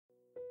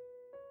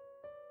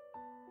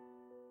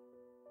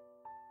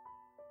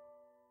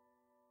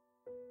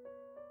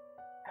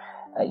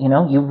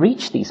You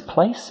reach these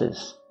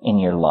places in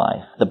your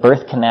life. The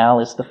birth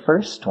canal is the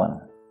first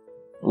one.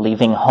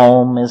 Leaving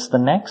home is the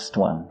next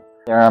one.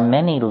 There are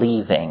many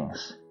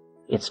leavings.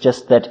 It's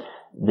just that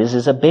this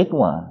is a big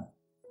one.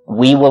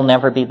 We will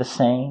never be the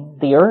same.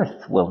 The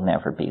earth will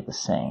never be the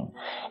same.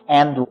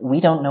 And we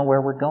don't know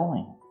where we're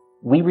going.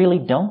 We really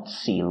don't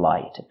see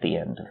light at the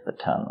end of the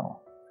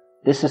tunnel.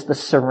 This is the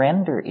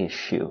surrender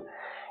issue.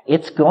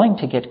 It's going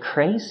to get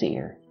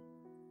crazier.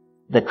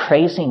 The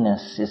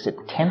craziness is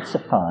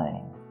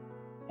intensifying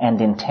and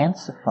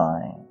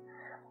intensifying.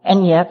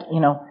 And yet,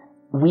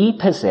 we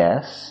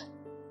possess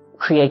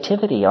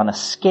creativity on a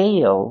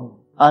scale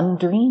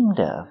undreamed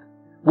of.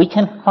 We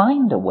can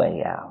find a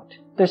way out.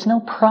 There's no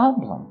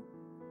problem.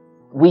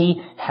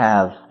 We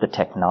have the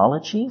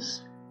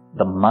technologies,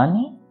 the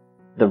money,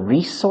 the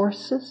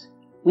resources.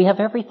 We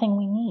have everything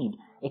we need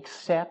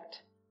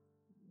except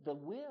the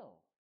will.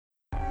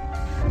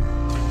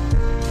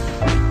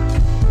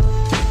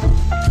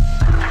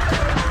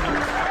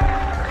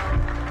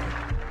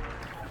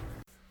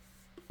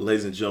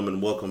 Ladies and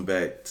gentlemen, welcome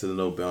back to the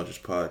No Boundaries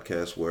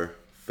podcast, where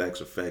facts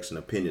are facts and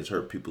opinions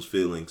hurt people's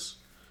feelings.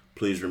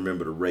 Please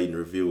remember to rate and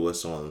review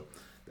us on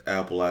the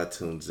Apple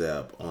iTunes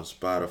app, on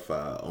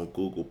Spotify, on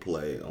Google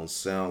Play, on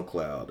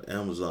SoundCloud,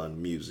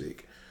 Amazon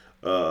Music.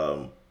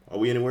 Are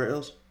we anywhere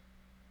else?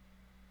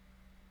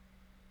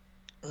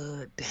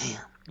 Damn.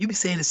 You be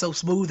saying it so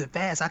smooth and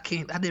fast. I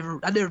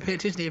never pay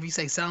attention to if you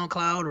say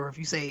SoundCloud or if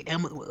you say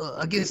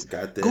I guess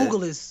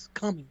Google is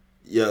coming.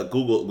 Yeah,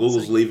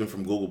 Google's leaving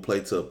from Google Play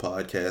to a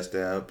podcast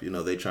app.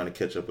 They trying to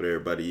catch up with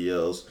everybody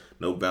else.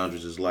 No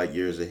Boundaries is light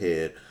years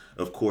ahead.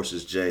 Of course,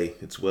 it's Jay.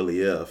 It's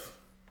Willie F.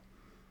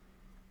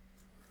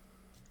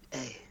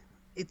 Hey,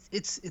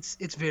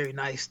 it's very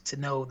nice to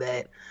know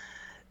that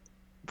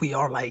we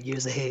are light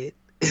years ahead.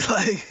 It's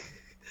like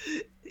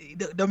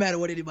no matter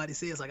what anybody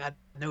says, like I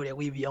know that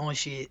we be on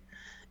shit,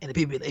 and the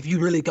people, if you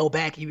really go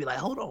back, you be like,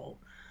 hold on,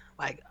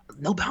 like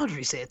No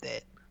Boundaries said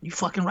that. You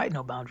fucking right.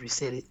 No Boundaries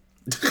said it.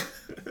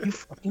 You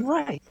fucking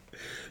right.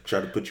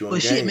 Try to put you on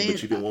game, shit, man,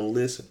 but you didn't want to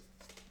listen.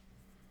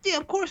 Yeah,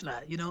 of course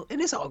not.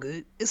 And it's all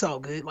good. It's all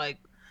good. Like,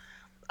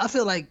 I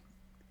feel like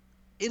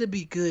it'd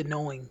be good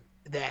knowing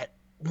that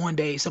one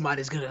day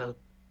somebody's gonna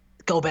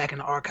go back in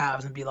the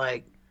archives and be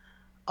like,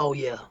 "Oh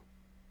yeah,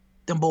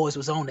 them boys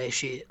was on that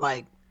shit."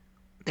 Like,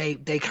 they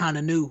kind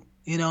of knew.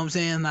 You know what I'm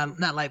saying?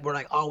 Not like we're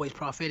like always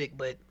prophetic,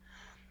 but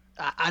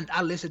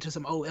I listen to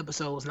some old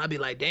episodes and I'd be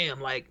like, "Damn,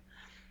 like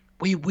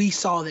we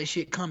saw that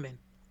shit coming."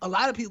 A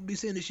lot of people be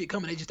seeing this shit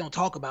coming, they just don't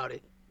talk about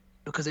it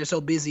because they're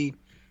so busy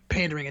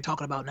pandering and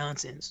talking about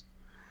nonsense.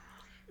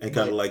 And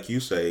kind of like you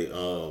say,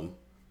 the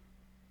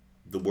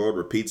world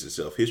repeats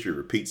itself. History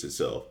repeats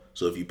itself.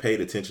 So if you paid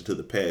attention to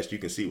the past, you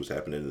can see what's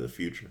happening in the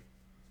future.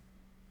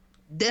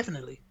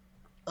 Definitely.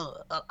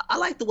 I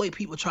like the way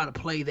people try to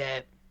play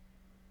that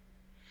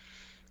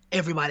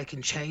everybody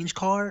can change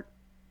card,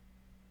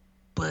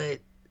 but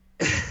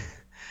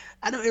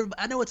I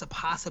know it's a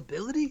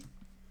possibility,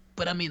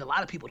 but I mean, a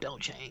lot of people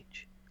don't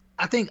change.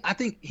 I think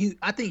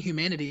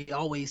humanity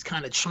always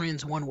kind of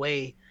trends one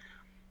way.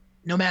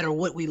 No matter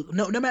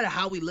no matter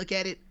how we look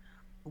at it,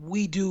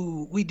 we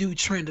do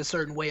trend a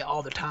certain way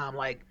all the time.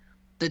 Like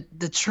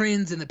the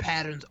trends and the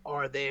patterns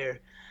are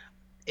there,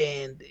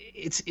 and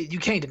you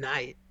can't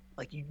deny it.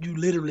 Like you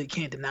literally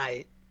can't deny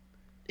it.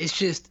 It's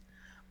just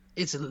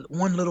it's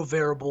one little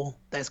variable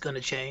that's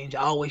gonna change.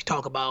 I always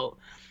talk about,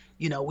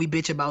 we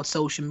bitch about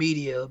social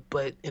media,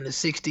 but in the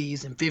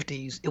 60s and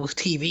 50s it was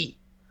TV.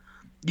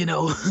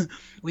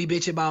 We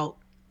bitch about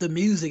the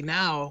music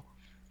now,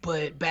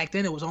 but back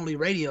then it was only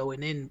radio.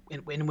 And then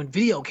when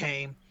video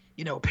came,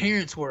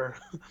 parents were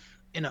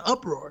in an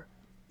uproar.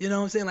 You know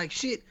what I'm saying? Like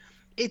shit,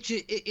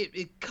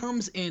 it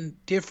comes in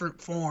different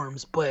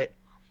forms, but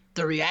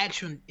the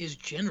reaction is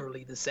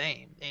generally the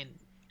same. And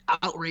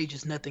outrage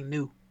is nothing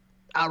new.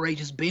 Outrage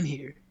has been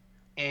here.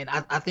 And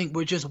I think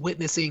we're just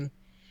witnessing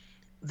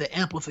the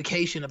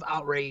amplification of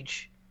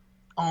outrage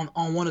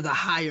on one of the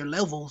higher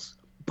levels,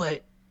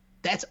 but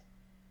that's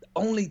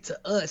only to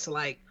us.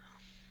 Like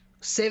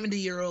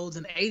 70-year-olds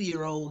and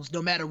 80-year-olds,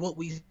 no matter what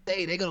we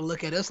say, they're gonna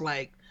look at us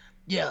like,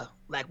 yeah,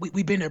 like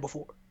we've been there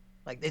before.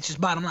 Like it's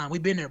just bottom line,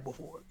 we've been there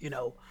before.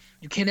 You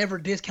can't ever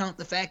discount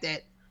the fact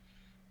that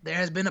there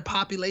has been a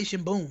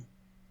population boom,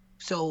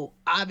 so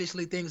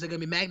obviously things are gonna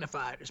be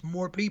magnified. There's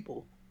more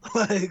people,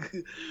 like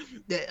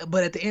that,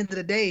 but at the end of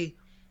the day,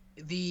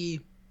 the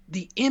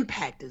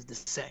impact is the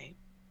same.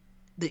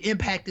 The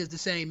impact is the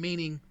same,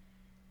 meaning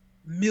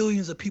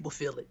millions of people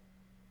feel it.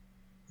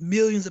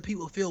 Millions of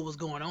people feel what's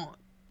going on.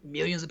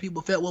 Millions of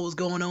people felt what was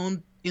going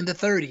on in the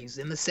 30s,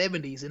 in the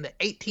 70s, in the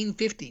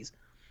 1850s.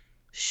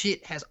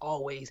 Shit has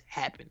always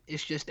happened.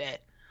 It's just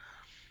that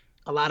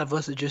a lot of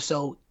us are just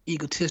so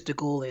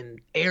egotistical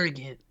and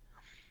arrogant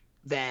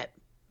that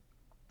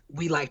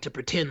we like to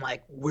pretend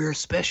like we're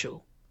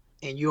special.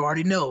 And you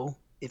already know,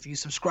 if you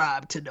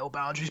subscribe to No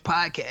Boundaries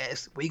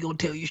podcast, we gonna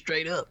tell you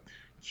straight up,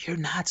 you're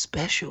not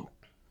special.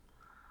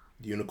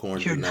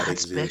 Unicorns do not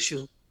exist.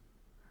 Special.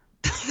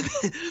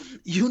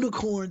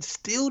 Unicorns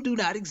still do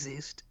not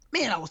exist.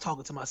 Man, I was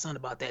talking to my son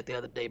about that the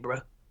other day, bro.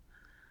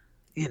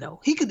 You know,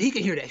 he could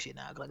hear that shit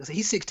now. Like I said,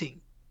 he's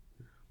 16.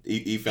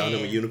 He found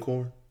him a And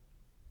unicorn.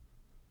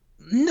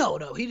 no,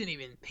 he didn't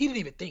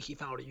even think he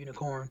found a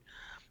unicorn,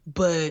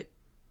 but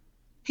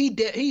he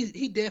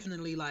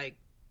definitely like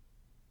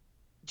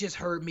just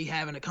heard me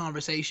having a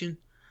conversation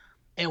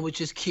and was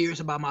just curious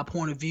about my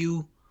point of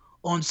view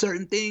on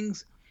certain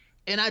things.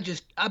 And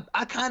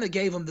I kind of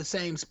gave him the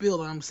same spiel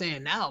that I'm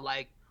saying now,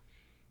 like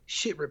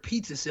shit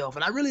repeats itself.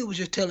 And I really was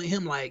just telling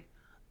him like,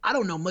 I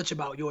don't know much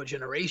about your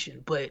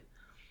generation, but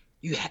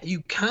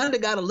you kind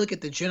of got to look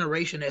at the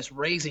generation that's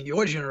raising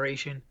your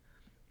generation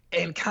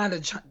and kind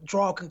of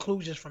draw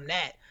conclusions from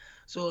that.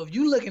 So if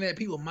you looking at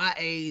people my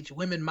age,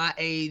 women my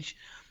age,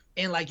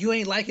 and like you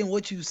ain't liking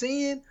what you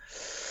seeing,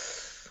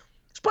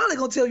 it's probably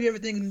gonna tell you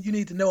everything you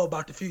need to know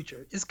about the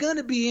future. It's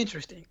gonna be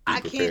interesting.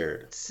 I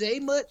can't say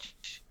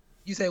much.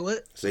 You say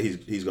what? So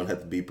he's gonna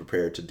have to be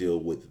prepared to deal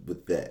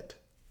with that.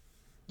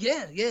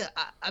 Yeah.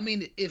 I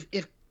mean, if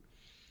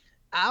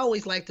I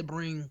always like to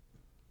bring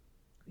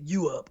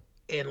you up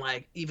and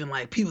like even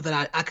like people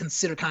that I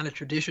consider kind of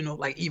traditional,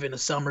 like even the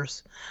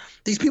Summers,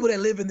 these people that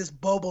live in this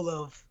bubble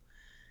of,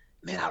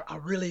 man, I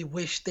really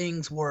wish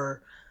things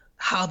were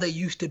how they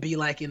used to be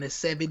like in the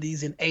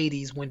 70s and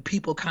 80s when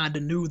people kind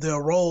of knew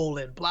their role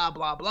and blah,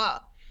 blah, blah.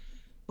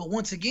 But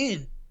once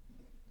again,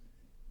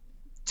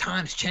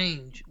 times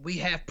change. We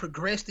have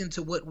progressed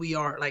into what we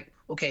are. Like,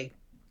 okay,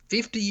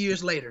 50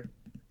 years later,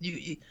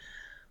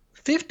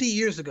 50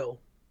 years ago,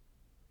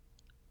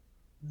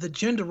 the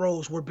gender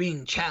roles were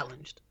being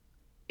challenged.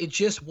 It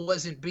just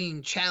wasn't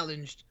being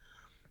challenged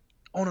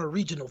on a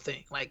regional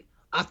thing. Like,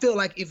 I feel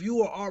like if you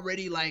were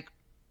already like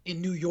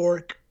in New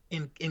York,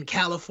 in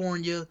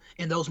California,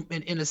 in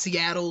the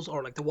Seattles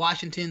or like the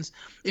Washingtons,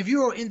 if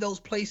you were in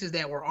those places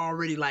that were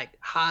already like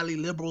highly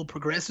liberal,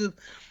 progressive,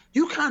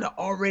 you kind of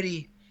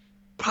already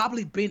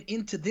probably been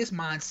into this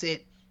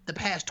mindset the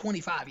past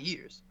 25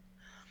 years.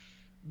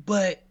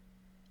 But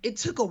it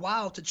took a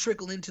while to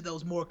trickle into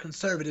those more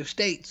conservative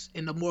states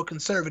in the more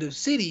conservative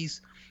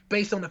cities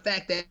based on the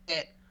fact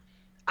that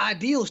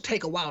ideals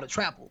take a while to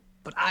travel,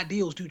 but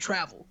ideals do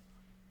travel.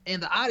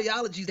 And the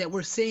ideologies that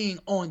we're seeing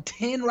on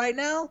 10 right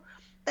now,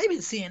 they've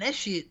been seeing that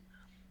shit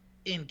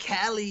in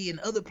Cali and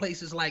other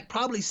places like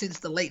probably since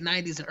the late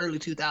 90s and early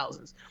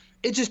 2000s.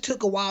 It just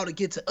took a while to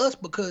get to us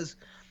because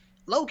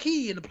low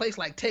key in a place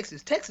like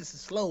Texas is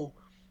slow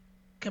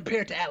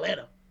compared to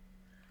Atlanta.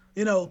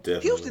 You know,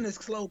 definitely. Houston is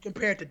slow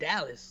compared to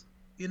Dallas,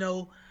 you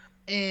know,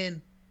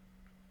 and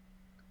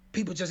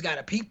people just got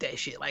to peep that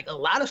shit. Like a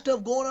lot of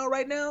stuff going on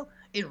right now,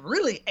 it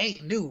really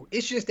ain't new.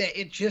 It's just that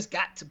it just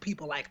got to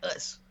people like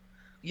us.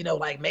 You know,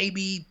 like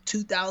maybe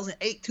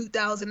 2008,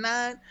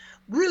 2009.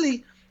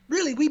 Really,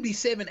 we be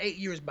 7-8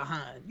 years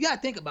behind. You got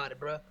to think about it,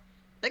 bro.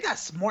 They got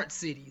smart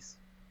cities.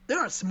 There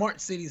are smart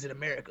cities in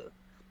America.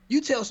 You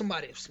tell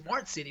somebody,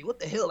 smart city, what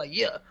the hell? Like,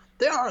 yeah,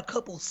 there are a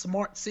couple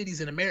smart cities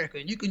in America,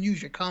 and you can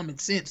use your common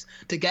sense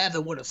to gather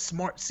what a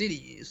smart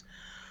city is.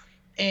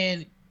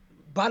 And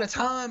by the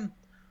time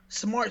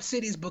smart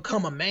cities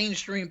become a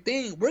mainstream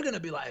thing, we're going to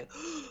be like,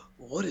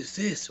 what is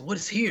this? What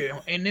is here?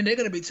 And then they're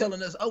going to be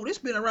telling us, oh, this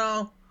been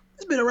around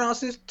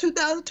since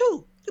 2002.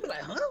 You'll be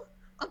like, huh?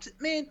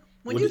 Man,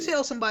 when you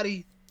tell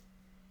somebody,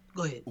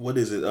 go ahead. What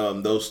is it?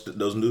 Those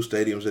new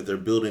stadiums that they're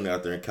building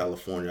out there in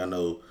California. I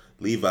know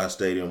Levi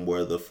Stadium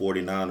where the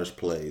 49ers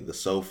play, the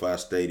SoFi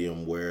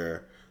Stadium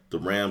where the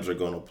Rams are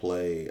going to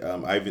play.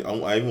 I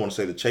even want to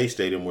say the Chase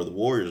Stadium where the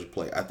Warriors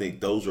play. I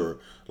think those are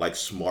like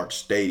smart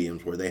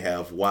stadiums where they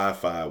have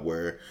Wi-Fi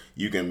where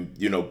you can,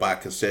 buy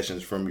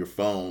concessions from your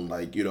phone.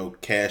 Like,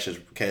 cash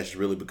is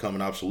really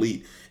becoming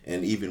obsolete.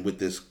 And even with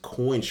this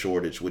coin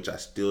shortage, which I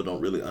still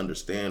don't really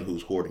understand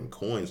who's hoarding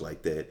coins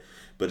like that,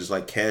 but it's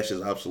like cash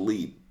is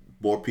obsolete.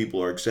 More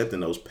people are accepting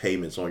those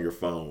payments on your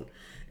phone.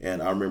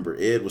 And I remember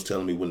Ed was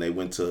telling me when they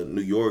went to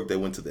New York, they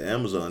went to the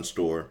Amazon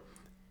store,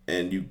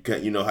 and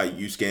you know how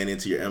you scan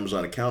into your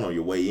Amazon account on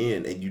your way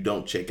in, and you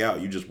don't check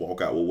out. You just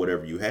walk out with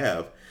whatever you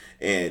have,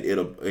 and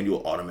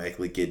you'll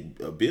automatically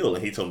get a bill.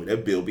 And he told me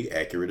that bill be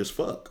accurate as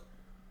fuck.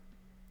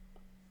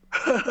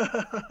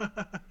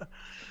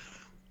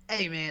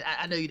 Hey man,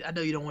 I know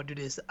you don't want to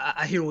do this.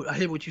 I hear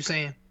what you're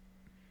saying,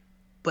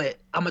 but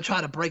I'm gonna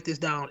try to break this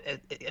down,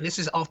 and this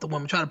is off the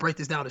one. I'm trying to break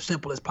this down as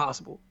simple as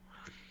possible.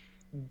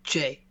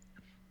 Jay,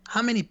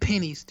 how many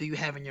pennies do you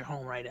have in your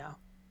home right now?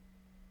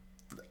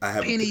 I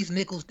have pennies,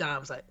 nickels,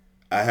 dimes. Like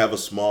I have a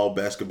small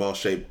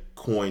basketball-shaped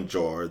coin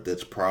jar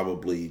that's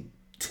probably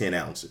 10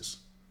 ounces,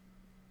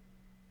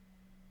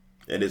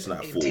 and it's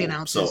not full. 10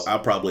 ounces. So I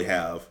probably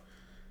have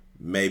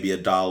maybe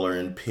 $1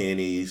 in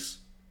pennies,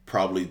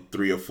 probably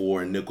 3 or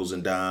 4 in nickels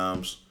and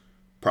dimes,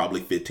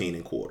 probably 15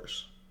 in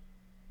quarters.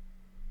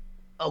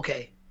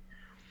 Okay.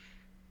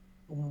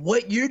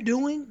 What you're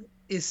doing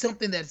is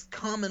something that's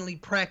commonly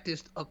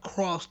practiced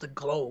across the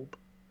globe.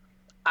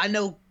 I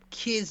know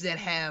kids that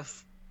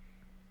have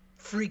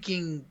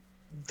freaking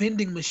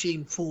vending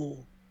machine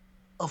full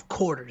of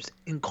quarters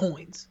and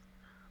coins.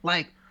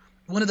 Like,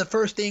 one of the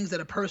first things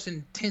that a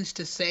person tends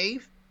to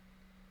save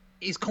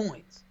is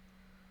coins.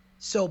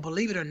 So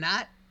believe it or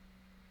not,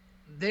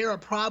 there are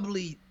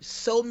probably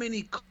so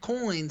many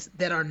coins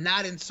that are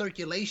not in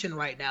circulation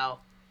right now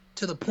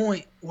to the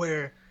point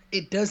where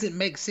it doesn't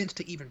make sense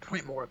to even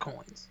print more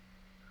coins.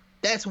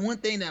 That's one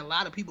thing that a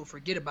lot of people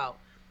forget about.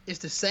 It's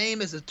the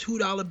same as a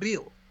 $2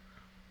 bill.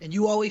 And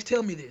you always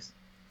tell me this.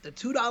 The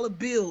 $2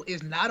 bill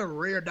is not a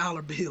rare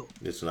dollar bill.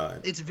 It's not.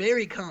 It's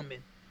very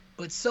common.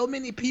 But so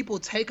many people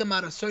take them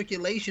out of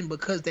circulation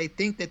because they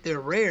think that they're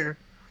rare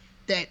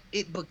that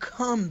it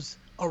becomes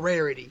a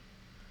rarity.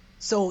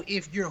 So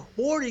if you're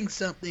hoarding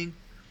something,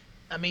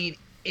 I mean,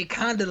 it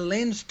kind of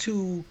lends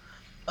to,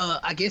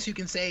 I guess you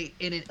can say,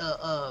 in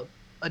a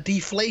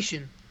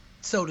deflation,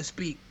 so to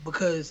speak.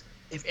 Because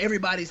if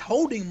everybody's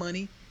holding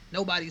money,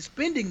 nobody's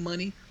spending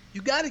money,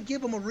 you got to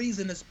give them a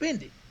reason to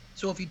spend it.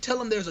 So if you tell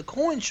them there's a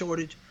coin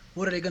shortage,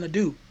 what are they going to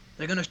do?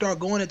 They're going to start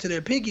going into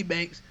their piggy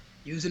banks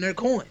using their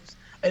coins.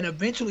 And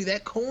eventually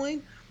that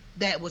coin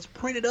that was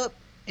printed up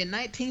in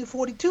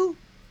 1942,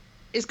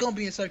 it's going to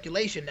be in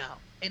circulation now.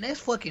 And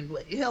that's fucking,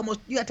 you got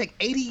to take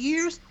 80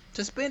 years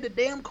to spend a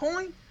damn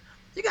coin?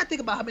 You got to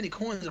think about how many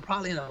coins are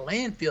probably in a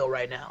landfill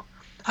right now.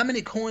 How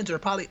many coins are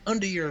probably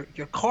under your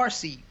car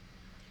seat?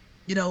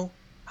 You know,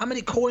 how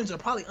many coins are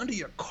probably under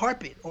your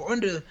carpet or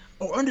under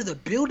the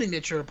building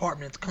that your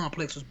apartment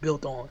complex was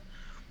built on?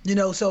 You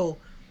know, so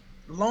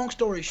long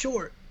story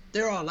short,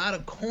 there are a lot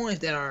of coins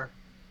that are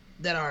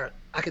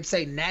I could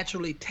say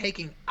naturally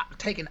taken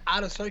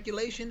out of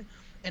circulation,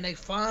 and they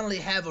finally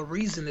have a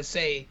reason to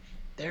say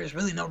there's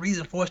really no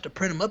reason for us to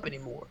print them up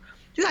anymore.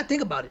 You gotta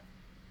think about it.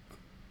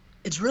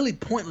 It's really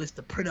pointless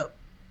to print up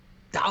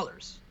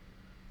dollars.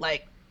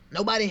 Like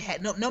nobody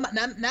had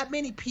not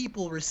many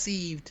people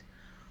received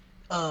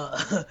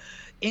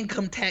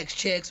income tax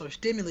checks or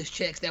stimulus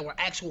checks that were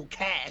actual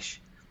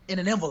cash in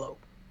an envelope.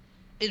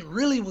 It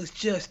really was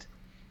just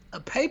a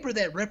paper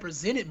that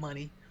represented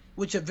money,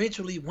 which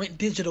eventually went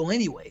digital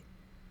anyway.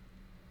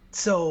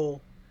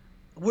 So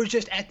we're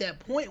just at that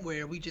point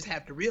where we just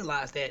have to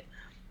realize that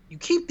you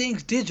keep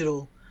things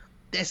digital,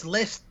 that's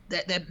less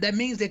that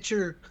means that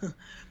you're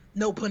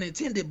no pun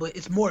intended, but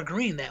it's more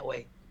green that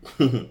way.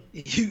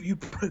 you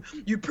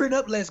print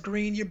up less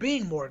green, you're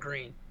being more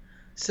green.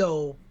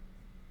 So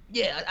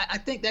yeah, I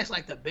think that's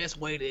like the best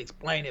way to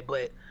explain it,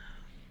 but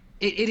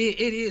it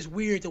is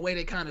weird the way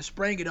they kind of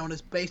sprang it on us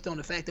based on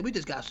the fact that we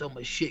just got so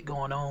much shit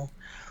going on.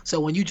 So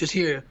when you just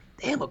hear,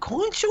 damn, a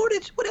coin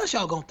shortage, what else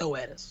y'all gonna throw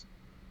at us?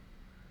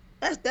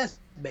 That's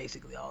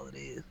basically all it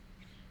is.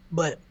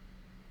 But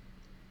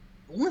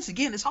once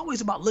again, it's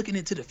always about looking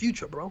into the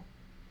future, bro.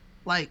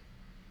 Like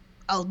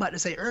I was about to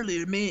say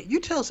earlier, man,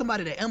 you tell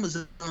somebody that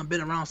Amazon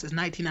been around since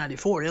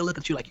 1994, they'll look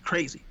at you like you're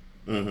crazy.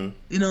 Mm-hmm.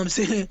 You know what I'm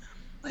saying?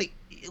 Like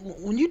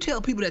when you tell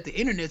people that the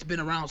internet's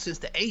been around since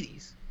the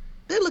 80s,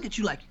 they look at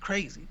you like you're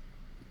crazy.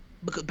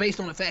 Because based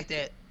on the fact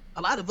that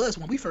a lot of us,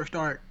 when we first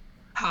started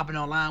hopping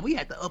online, we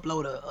had to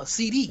upload a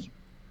CD.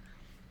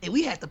 And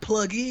we had to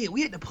plug in.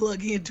 We had to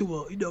plug into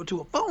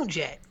a phone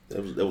jack.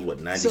 That was what,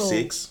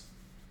 96? So,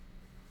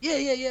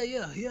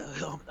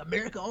 yeah.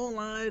 America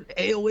Online,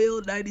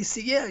 AOL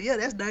 96. Yeah,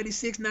 that's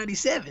 96,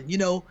 97, you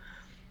know.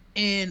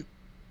 And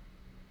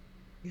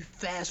you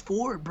fast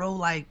forward, bro,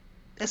 like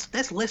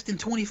that's less than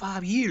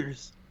 25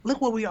 years.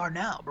 Look where we are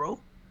now, bro.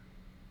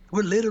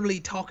 We're literally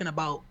talking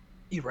about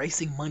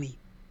erasing money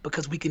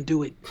because we can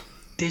do it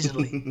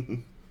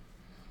digitally.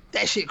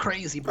 That shit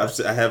crazy, bro.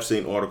 I have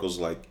seen articles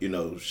like,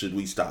 should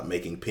we stop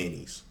making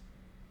pennies?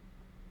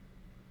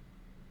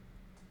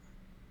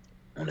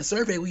 On the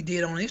survey we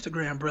did on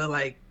Instagram, bro,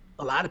 like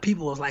a lot of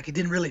people was like it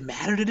didn't really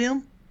matter to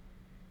them.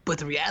 But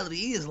the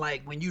reality is,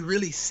 like, when you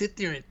really sit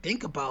there and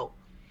think about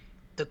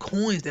the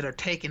coins that are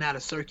taken out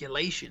of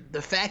circulation,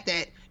 the fact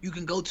that you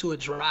can go to a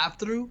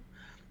drive-thru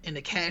and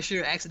the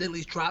cashier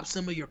accidentally drops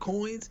some of your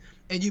coins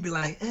and you be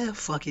like,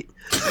 fuck it.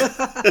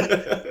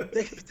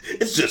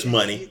 It's just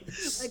money.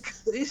 Like,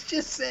 it's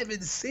just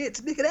 7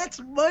 cents, nigga. That's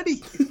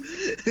money.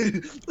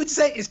 What you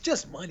say? It's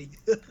just money.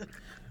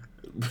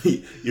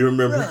 You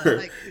remember? Bruh,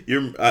 like,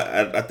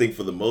 I think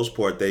for the most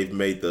part they've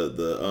made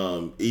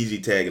the easy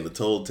tag and the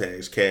toll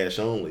tags cash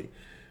only.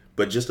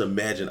 But just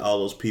imagine all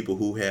those people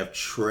who have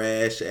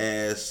trash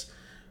ass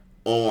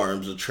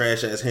arms or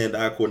trash ass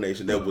hand-eye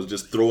coordination that was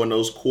just throwing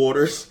those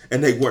quarters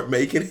and they weren't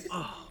making it.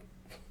 Oh,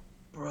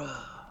 bruh.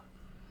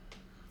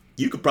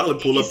 You could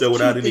probably pull up there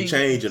without any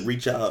change and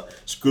reach out,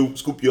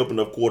 scoop you up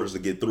enough quarters to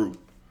get through.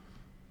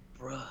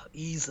 Bruh,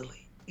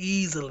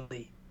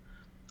 easily.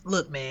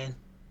 Look, man,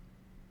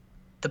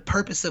 the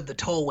purpose of the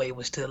tollway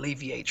was to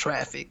alleviate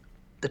traffic.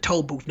 The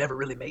toll booth never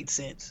really made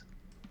sense.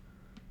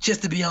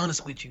 Just to be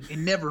honest with you, it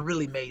never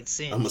really made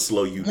sense. I'm gonna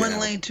slow you down. 1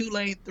 lane, 2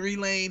 lane, 3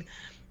 lane,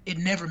 it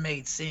never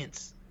made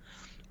sense.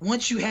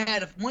 Once you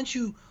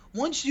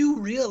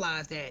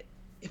realize that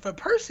if a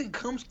person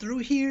comes through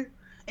here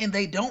and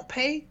they don't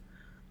pay,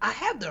 I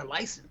have their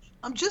license.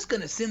 I'm just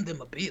gonna send them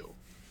a bill.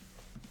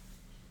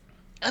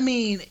 I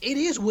mean, it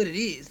is what it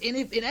is.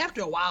 And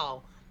after a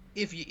while,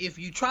 if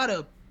you try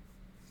to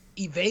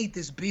evade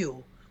this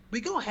bill,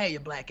 we gonna have your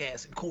black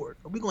ass in court,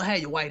 or we gonna have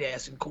your white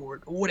ass in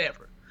court, or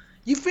whatever.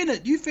 You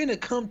finna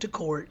come to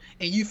court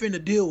and you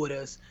finna deal with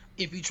us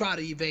if you try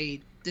to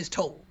evade this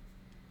toll.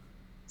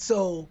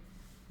 So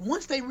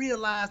once they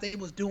realized they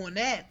was doing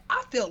that,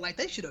 I felt like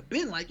they should have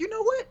been like, you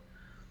know what?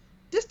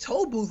 This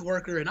toll booth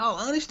worker, in all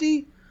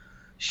honesty,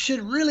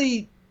 should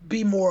really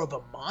be more of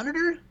a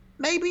monitor,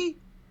 maybe,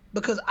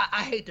 because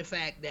I hate the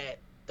fact that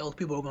those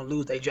people are gonna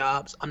lose their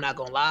jobs. I'm not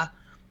gonna lie,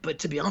 but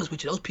to be honest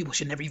with you, those people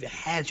should never even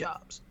have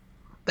jobs.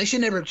 They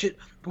should never.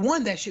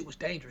 One, that shit was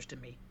dangerous to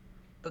me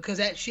because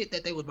that shit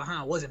that they was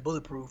behind wasn't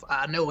bulletproof.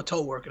 I know a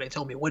toll worker. They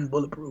told me it wasn't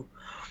bulletproof,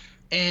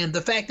 and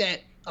the fact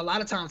that a lot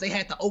of times they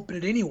had to open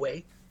it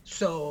anyway.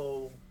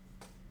 So,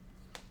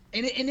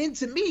 and then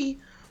to me,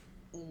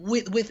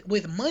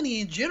 with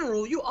money in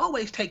general, you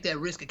always take that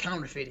risk of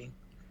counterfeiting.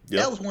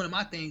 Yep. That was one of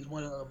my things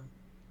when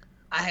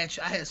I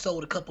had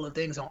sold a couple of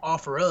things on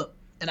OfferUp,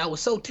 and I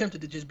was so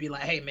tempted to just be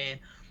like, hey man,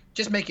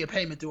 just make your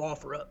payment through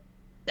OfferUp.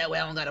 That way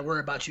I don't got to worry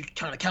about you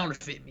trying to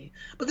counterfeit me.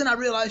 But then I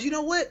realized, you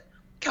know what?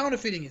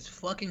 Counterfeiting is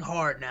fucking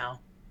hard now.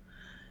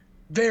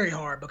 Very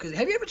hard. Because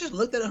have you ever just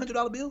looked at a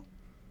 $100 bill?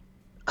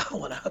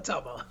 Oh, I'm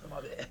talking about.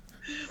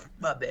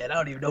 My bad. I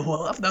don't even know who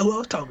I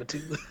was talking to.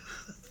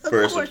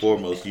 First and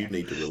foremost, you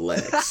need to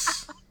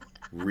relax.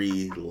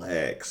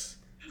 Relax.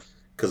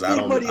 Because I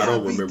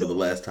don't remember the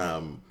last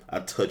time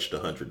I touched a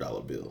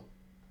 $100 bill.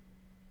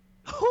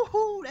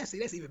 Oh, that's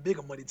even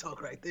bigger money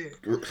talk right there.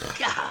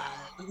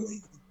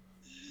 God.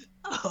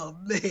 Oh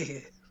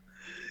man,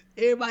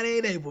 everybody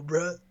ain't able,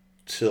 bro.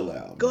 Chill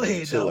out. Go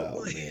ahead, chill dog. out,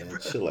 Go man.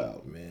 ahead, chill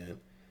out, man.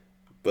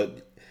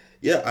 But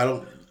yeah, I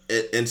don't.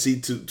 And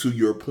see, to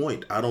your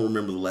point, I don't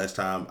remember the last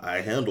time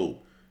I handled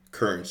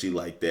currency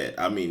like that.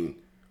 I mean,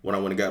 when I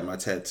went and got my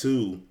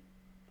tattoo,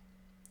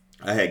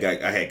 I had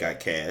got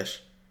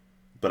cash,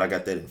 but I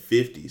got that in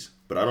 50s.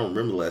 But I don't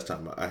remember the last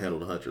time I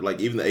handled 100. Like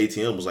even the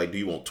ATM was like, do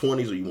you want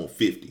 20s or you want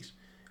 50s?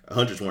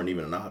 100s weren't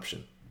even an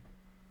option.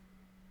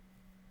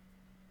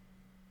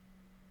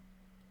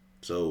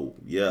 So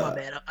yeah. My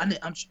bad.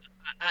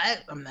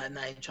 I'm not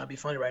even trying to be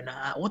funny right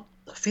now. What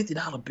a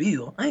 $50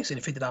 bill? I ain't seen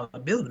a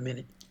 $50 bill in a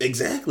minute.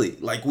 Exactly.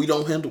 Like we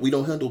don't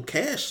handle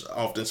cash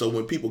often. So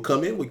when people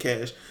come in with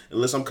cash,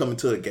 unless I'm coming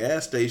to a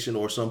gas station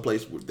or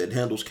someplace that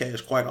handles cash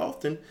quite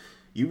often,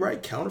 you're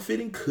right.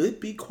 Counterfeiting could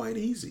be quite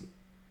easy.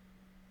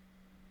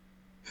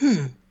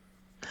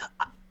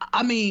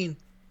 I mean,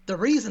 the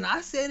reason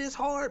I said it's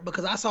hard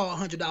because I saw a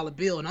 $100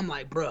 bill and I'm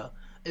like, bruh,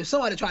 if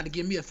somebody tried to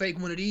give me a fake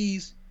one of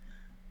these,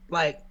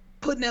 like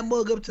putting that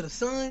mug up to the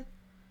sun,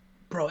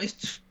 bro,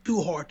 it's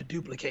too hard to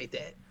duplicate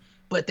that.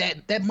 But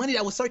that money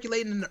that was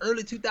circulating in the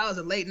early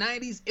 2000s, late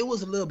 90s, it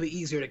was a little bit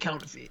easier to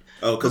counterfeit.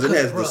 Oh, because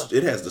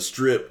it has the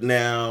strip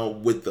now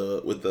with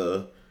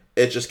the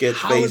Etch-a-Sketch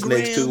face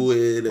next to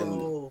it,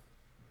 and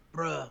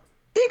bruh,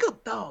 think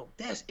of dog.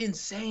 That's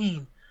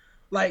insane.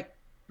 Like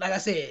I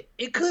said,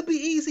 it could be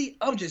easy.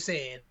 I'm just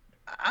saying,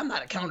 I'm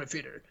not a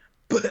counterfeiter,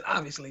 but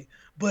obviously,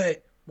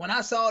 but when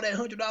I saw that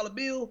 $100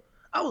 bill,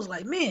 I was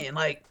like, man,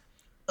 like.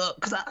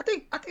 Cause I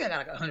think I got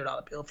like a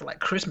 $100 bill for like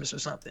Christmas or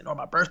something or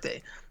my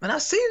birthday. And I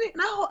seen it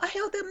and I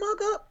held that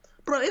mug up,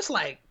 bro. It's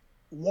like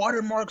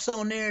watermarks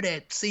on there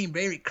that seem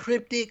very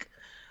cryptic.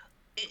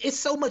 It's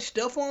so much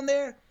stuff on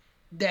there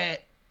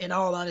that, in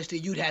all honesty,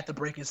 you'd have to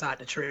break inside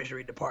the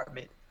Treasury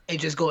Department and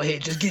just go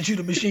ahead, just get you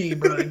the machine,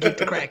 bro, and get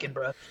the cracking,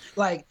 bro.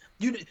 Like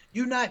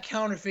you're not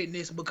counterfeiting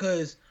this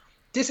because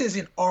this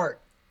isn't art.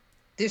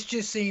 This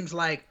just seems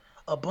like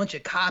a bunch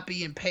of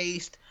copy and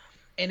paste.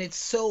 And it's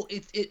so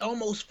it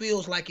almost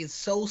feels like it's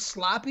so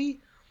sloppy,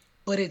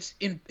 but it's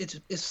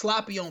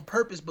sloppy on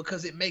purpose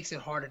because it makes it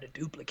harder to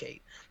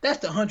duplicate. That's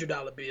the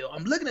 $100 bill.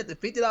 I'm looking at the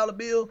 $50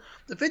 bill.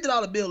 The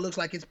 $50 bill looks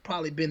like it's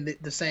probably been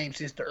the same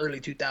since the early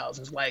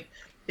 2000s. Like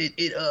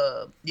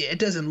it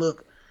doesn't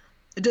look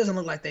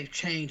like they've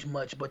changed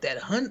much. But that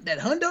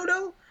hundo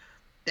though,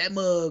 that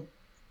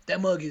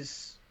mug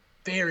is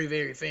very,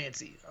 very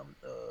fancy.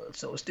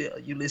 So still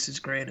Ulysses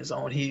Grant is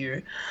on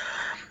here.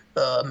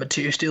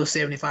 Material still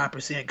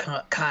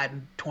 75%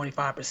 cotton,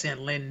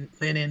 25%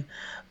 linen.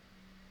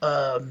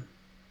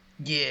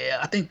 Yeah,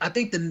 I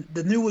think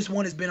the newest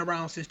one has been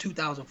around since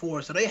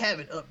 2004, so they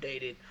haven't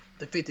updated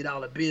the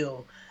 $50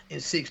 bill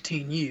in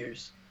 16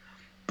 years.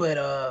 But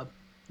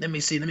let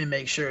me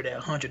make sure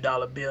that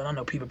 $100 bill. I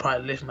know people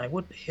probably listening like,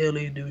 what the hell are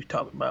you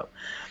talking about?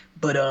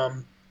 But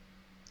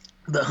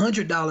the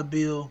 $100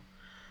 bill,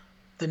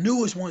 the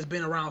newest one's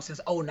been around since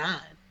 2009.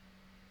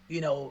 You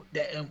know,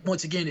 that, and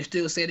once again, it's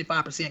still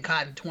 75%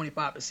 cotton,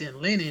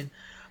 25% linen.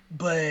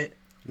 But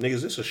nigga,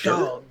 is this a shirt?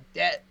 Dog,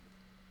 that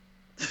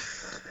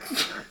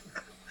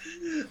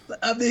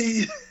I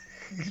mean,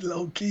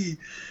 low key.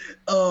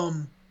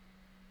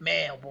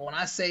 Man, but when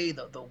I say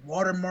the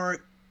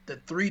watermark, the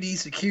 3D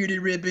security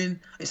ribbon,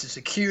 it's a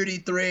security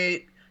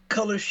thread,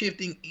 color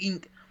shifting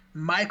ink,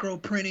 micro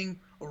printing,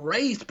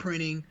 raised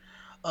printing,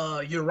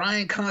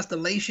 Orion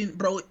constellation,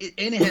 bro,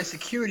 and it has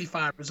security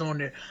fibers on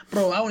there,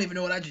 bro. I don't even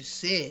know what I just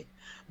said,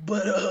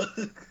 but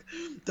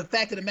the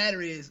fact of the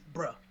matter is,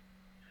 bro,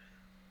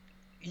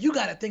 you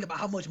got to think about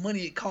how much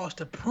money it costs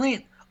to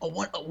print a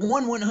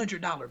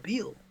 $100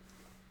 bill.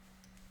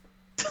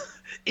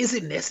 Is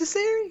it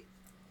necessary?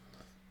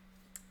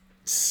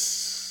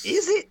 Is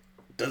it?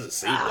 Doesn't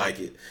seem like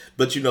it.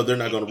 But you know, they're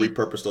not going to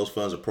repurpose those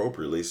funds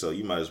appropriately, so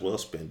you might as well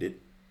spend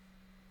it.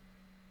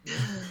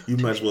 You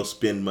might as well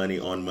spend money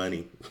on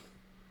money.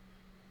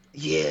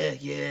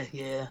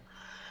 Yeah.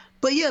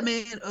 But yeah,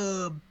 man,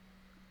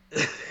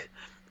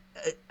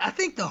 I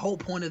think the whole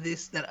point of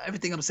this, that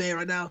everything I'm saying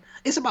right now,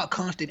 it's about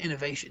constant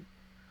innovation.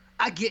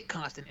 I get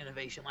constant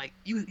innovation. Like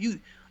you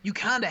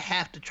kind of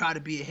have to try to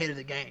be ahead of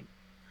the game.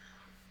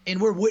 And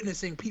we're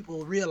witnessing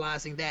people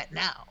realizing that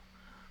now.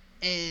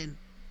 And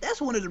that's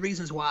one of the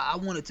reasons why I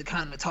wanted to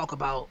kind of talk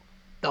about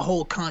the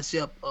whole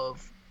concept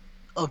of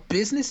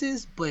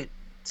businesses, but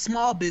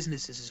small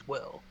businesses as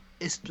well.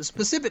 It's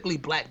specifically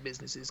black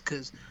businesses,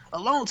 because a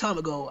long time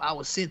ago I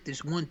was sent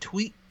this one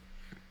tweet,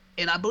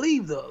 and I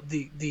believe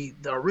the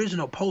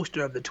original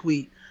poster of the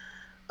tweet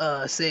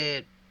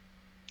said,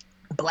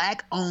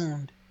 "Black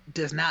owned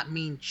does not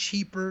mean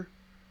cheaper,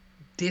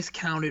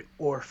 discounted,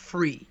 or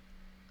free.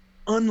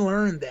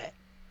 Unlearn that."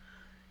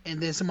 And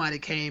then somebody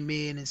came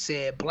in and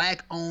said,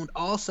 "Black owned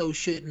also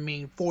shouldn't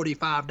mean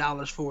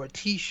 $45 for a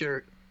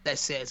t-shirt that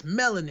says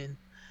melanin."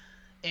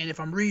 And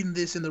if I'm reading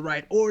this in the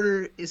right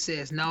order, it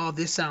says, "No,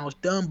 this sounds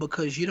dumb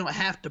because you don't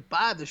have to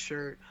buy the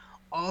shirt.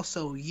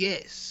 Also,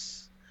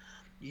 yes,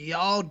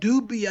 y'all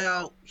do be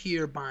out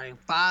here buying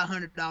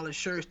 $500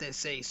 shirts that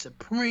say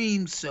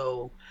Supreme,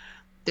 so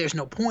there's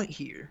no point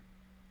here."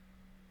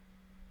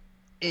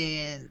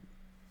 And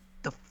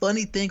the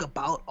funny thing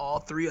about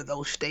all three of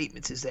those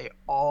statements is they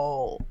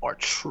all are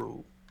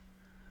true.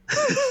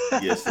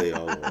 Yes, they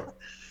all are.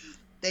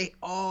 They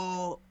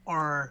all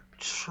are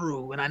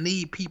true. And I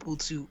need people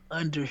to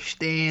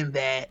understand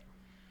that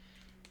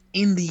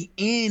in the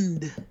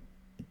end,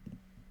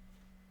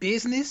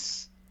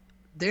 business,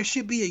 there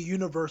should be a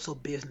universal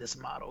business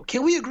model.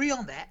 Can we agree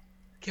on that?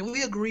 Can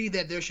we agree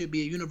that there should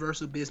be a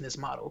universal business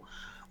model,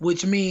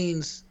 which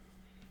means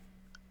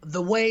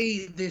the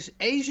way this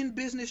Asian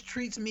business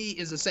treats me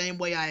is the same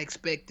way I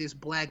expect this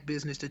black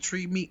business to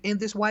treat me and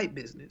this white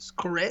business,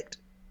 correct?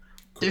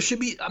 There should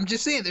be, I'm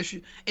just saying, there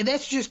should, and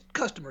that's just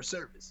customer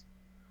service.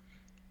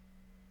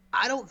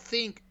 I don't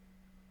think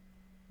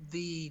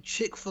the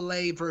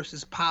Chick-fil-A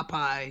versus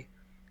Popeye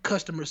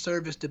customer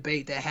service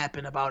debate that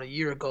happened about a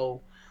year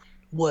ago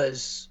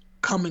was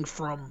coming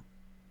from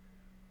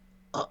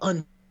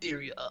an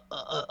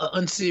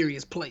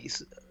unserious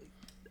place.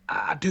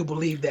 I do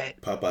believe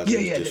that Popeyes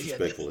is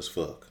disrespectful as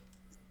fuck.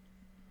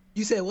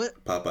 You said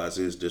what? Popeyes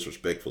is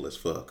disrespectful as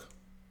fuck.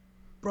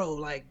 Bro,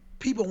 like,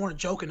 people weren't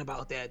joking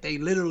about that. They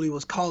literally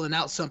was calling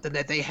out something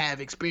that they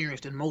have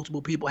experienced, and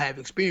multiple people have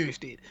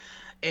experienced it.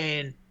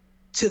 And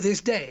to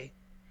this day,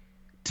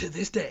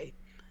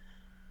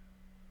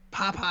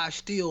 Popeye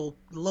still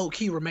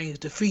low-key remains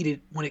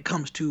defeated when it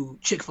comes to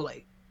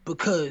Chick-fil-A,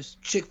 because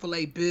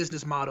Chick-fil-A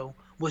business model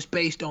was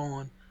based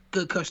on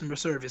good customer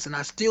service. And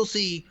I still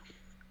see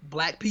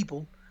black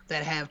people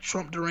that have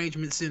Trump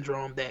derangement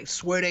syndrome that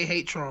swear they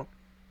hate Trump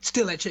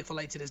still at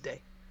Chick-fil-A to this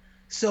day.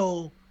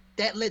 So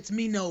that lets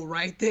me know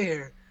right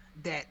there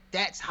that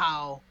that's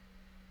how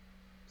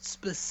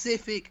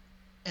specific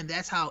and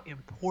that's how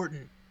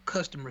important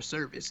customer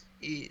service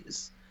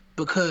is.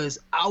 Because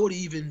I would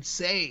even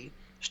say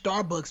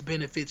Starbucks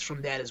benefits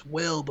from that as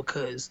well,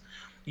 because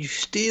you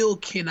still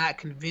cannot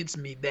convince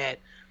me that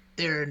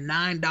their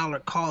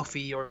 $9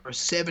 coffee or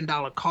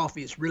 $7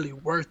 coffee is really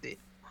worth it.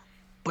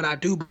 But I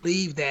do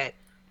believe that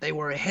they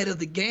were ahead of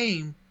the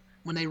game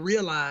when they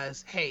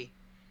realized, hey,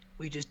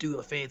 we just do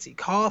a fancy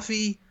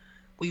coffee.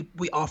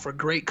 We offer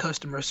great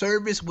customer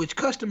service, which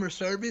customer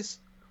service,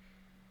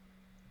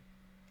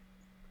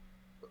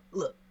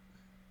 look,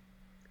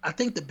 I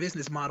think the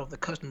business model of the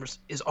customers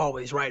is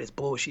always right is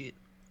bullshit.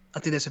 I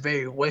think that's a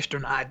very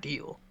Western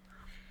ideal.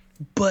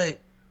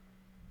 But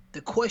the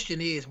question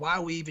is, why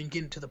are we even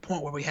getting to the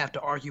point where we have to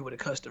argue with a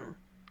customer?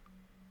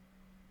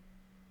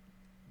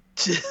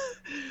 You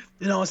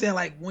know what I'm saying?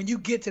 Like, when you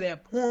get to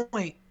that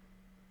point,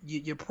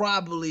 you're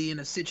probably in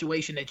a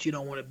situation that you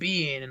don't want to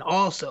be in. And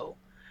also,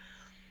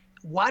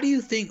 why do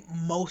you think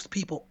most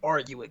people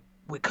argue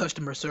with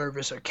customer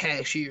service or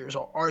cashiers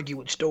or argue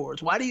with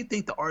stores? Why do you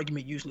think the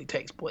argument usually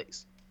takes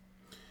place?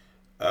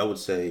 I would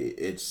say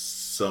it's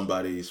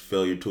somebody's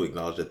failure to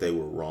acknowledge that they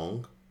were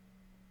wrong.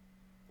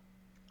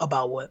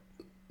 About what?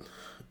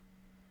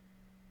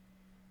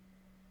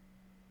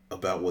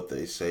 About what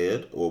they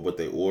said or what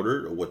they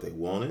ordered or what they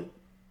wanted.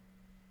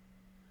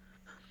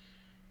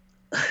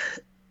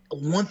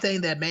 One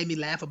thing that made me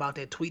laugh about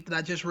that tweet that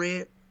I just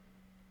read,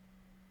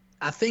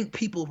 I think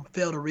people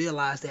fail to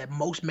realize that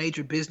most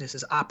major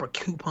businesses offer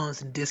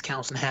coupons and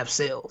discounts and have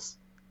sales.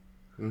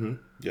 Mm-hmm.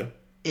 Yeah.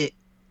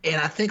 And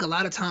I think a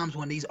lot of times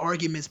when these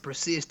arguments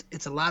persist,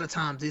 it's a lot of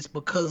times it's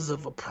because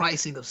of a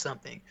pricing of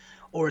something,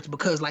 or it's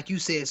because, like you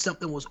said,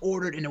 something was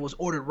ordered and it was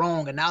ordered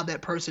wrong, and now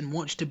that person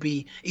wants to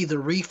be either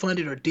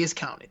refunded or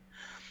discounted.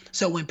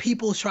 So when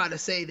people try to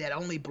say that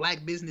only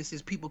black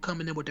businesses, people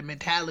coming in with the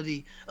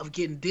mentality of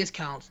getting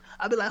discounts,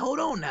 I'd be like, hold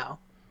on now.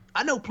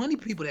 I know plenty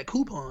of people that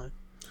coupon.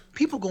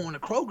 People going to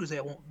Kroger's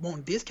that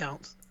want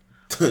discounts.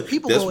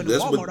 People go into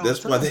Walmart all the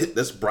that's why time.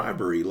 that's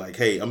bribery. Like,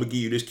 hey, I'm gonna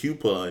give you this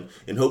coupon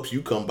in hopes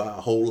you come buy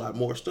a whole lot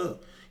more stuff.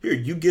 Here,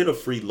 you get a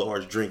free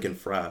large drink and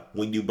fry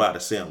when you buy the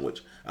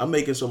sandwich. I'm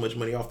making so much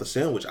money off the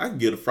sandwich, I can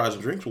get the fries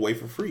and drinks away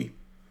for free.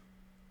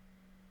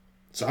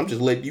 So I'm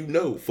just letting you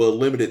know for a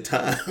limited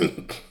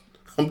time,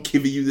 I'm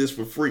giving you this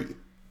for free.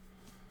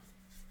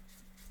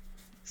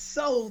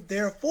 So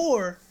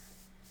therefore,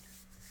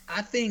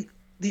 I think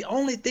the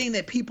only thing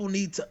that people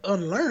need to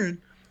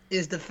unlearn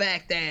is the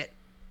fact that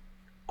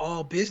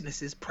all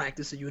businesses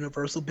practice a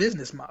universal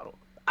business model.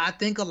 I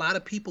think a lot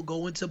of people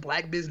go into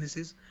black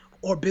businesses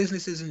or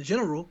businesses in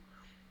general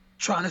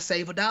trying to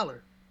save a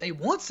dollar. They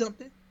want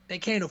something, they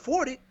can't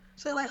afford it.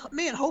 So like,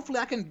 man, hopefully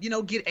I can,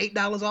 get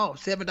 $8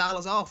 off,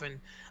 $7 off, and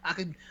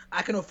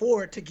I can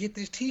afford to get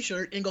this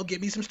T-shirt and go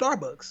get me some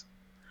Starbucks.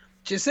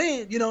 Just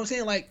saying, you know what I'm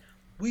saying? Like,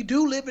 we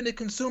do live in a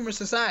consumer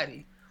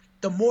society.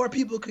 The more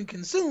people can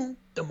consume,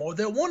 the more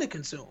they'll want to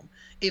consume.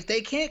 If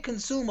they can't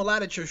consume a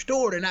lot at your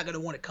store, they're not going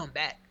to want to come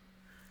back.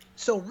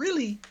 So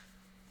really,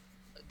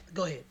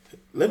 go ahead.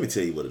 Let me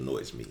tell you what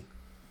annoys me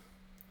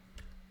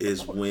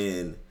is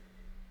when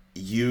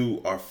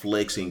you are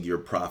flexing your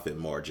profit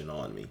margin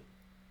on me.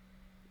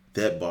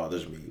 That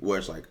bothers me. Where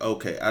it's like,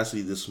 okay, I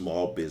see this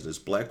small business,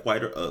 black,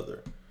 white, or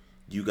other.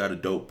 You got a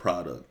dope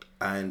product.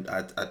 I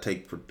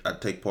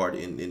take part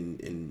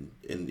in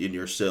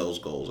your sales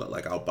goals.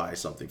 Like, I'll buy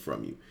something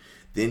from you.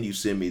 Then you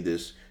send me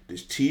this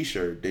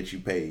T-shirt that you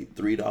paid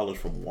 $3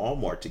 from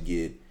Walmart to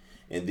get,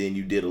 and then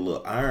you did a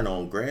little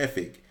iron-on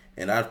graphic,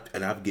 and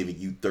I've given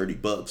you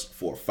 $30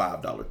 for a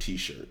 $5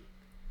 T-shirt.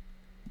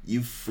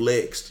 You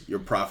flexed your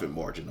profit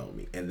margin on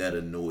me, and that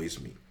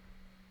annoys me.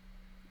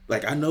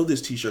 Like, I know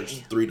this T-shirt's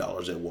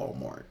 $3 at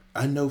Walmart.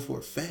 I know for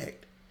a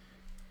fact.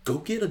 Go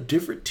get a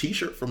different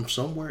T-shirt from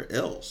somewhere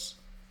else.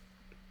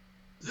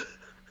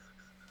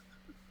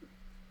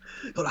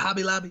 Go to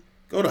Hobby Lobby.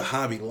 Go to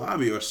Hobby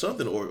Lobby or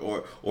something,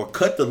 or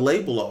cut the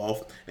label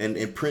off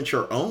and print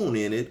your own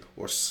in it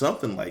or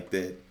something like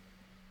that.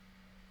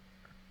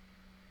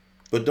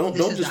 But don't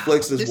just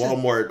flex this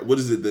Walmart. What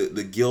is it,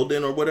 the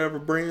Gildan or whatever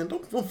brand?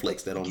 Don't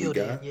flex that on me,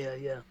 guy.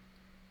 Yeah.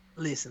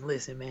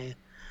 Listen, man.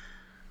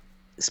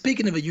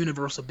 Speaking of a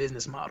universal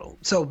business model,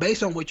 so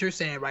based on what you're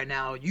saying right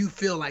now, you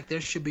feel like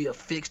there should be a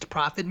fixed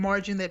profit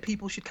margin that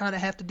people should kind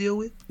of have to deal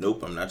with?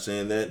 Nope, I'm not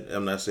saying that.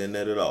 I'm not saying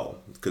that at all.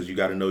 Because you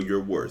got to know your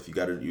worth. You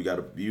got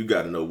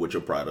to know what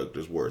your product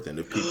is worth, and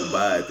if people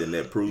buy it, then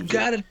that proves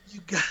it.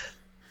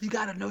 You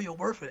gotta know your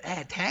worth and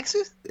add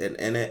taxes. And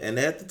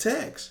add the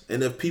tax.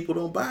 And if people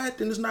don't buy it,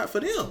 then it's not for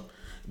them.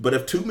 But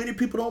if too many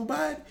people don't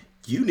buy it,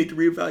 you need to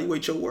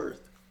reevaluate your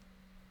worth.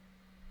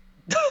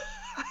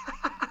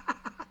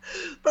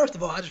 First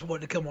of all, I just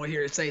wanted to come on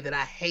here and say that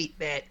I hate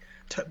that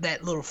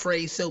little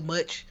phrase so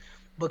much,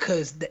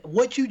 because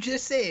what you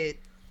just said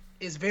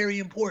is very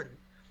important.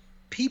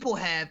 People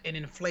have an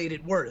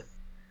inflated worth.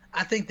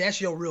 I think that's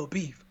your real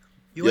beef.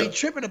 You ain't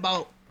tripping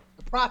about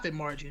the profit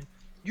margin.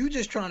 You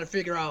just trying to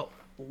figure out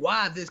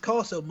why this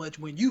costs so much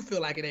when you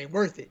feel like it ain't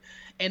worth it.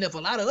 And if a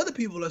lot of other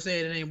people are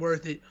saying it ain't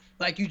worth it,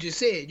 like you just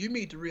said, you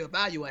need to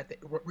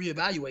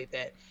reevaluate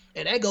that.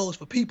 And that goes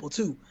for people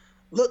too.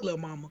 Look, little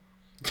mama,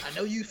 I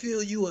know you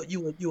feel you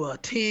a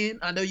 10.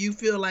 I know you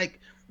feel like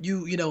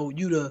you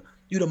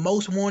the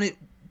most wanted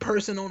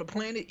person on the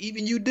planet.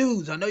 Even you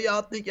dudes, I know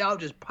y'all think y'all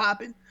just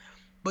popping,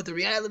 but the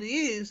reality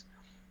is,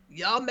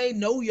 y'all may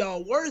know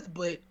y'all worth,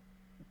 but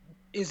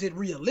is it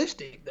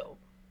realistic though?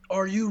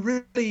 Are you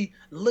really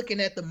looking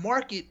at the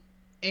market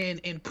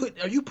and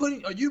are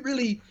you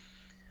really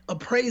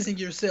appraising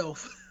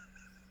yourself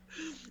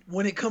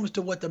when it comes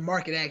to what the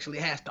market actually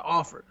has to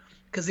offer?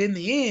 Because in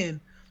the end,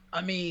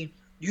 I mean,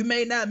 you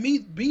may not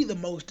be the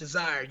most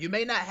desired. You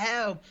may not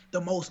have the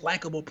most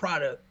likable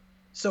product.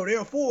 So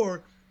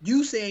therefore,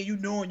 you saying you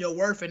knowing your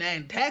worth and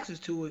adding taxes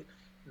to it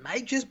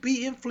might just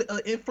be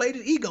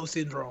inflated ego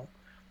syndrome.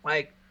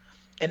 Like,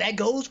 and that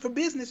goes for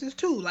businesses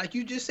too. Like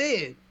you just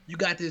said, you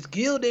got this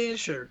Gildan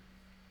shirt.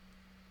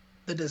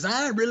 The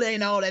design really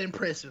ain't all that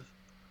impressive,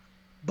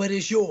 but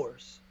it's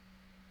yours.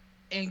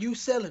 And you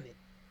selling it.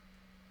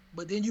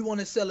 But then you want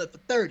to sell it for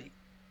 30.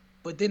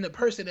 But then the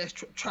person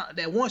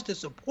that wants to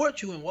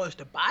support you and wants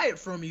to buy it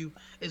from you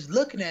is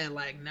looking at it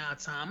like, nah,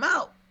 time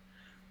out.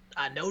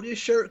 I know this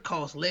shirt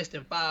costs less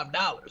than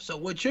 $5. So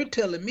what you're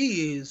telling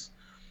me is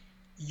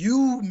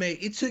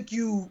it took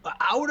you an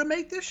hour to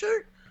make this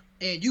shirt,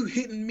 and you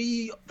hitting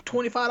me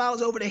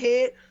 $25 over the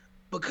head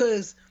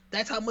because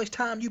that's how much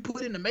time you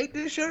put in to make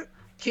this shirt?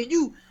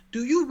 Do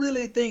you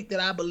really think that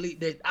I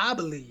believe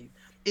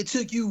it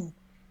took you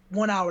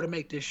 1 hour to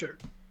make this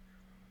shirt?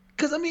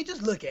 Because I mean,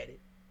 just look at it.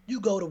 You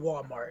go to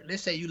Walmart.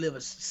 Let's say you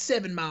live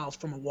 7 miles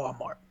from a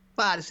Walmart,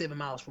 5 to 7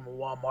 miles from a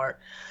Walmart.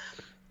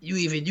 You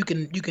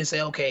can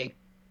say, okay,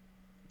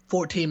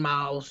 14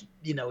 miles.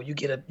 You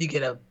get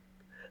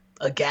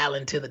a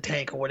gallon to the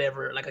tank or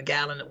whatever, like a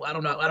gallon. I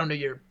don't know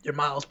your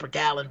miles per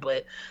gallon,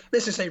 but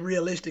let's just say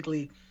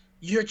realistically,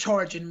 you're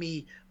charging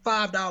me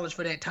 $5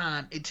 for that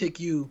time it took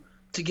you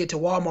to get to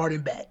Walmart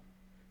and back.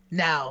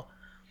 Now,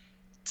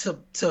 to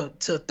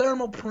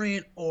thermal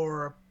print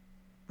or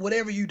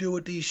whatever you do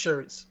with these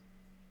shirts,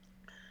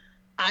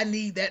 I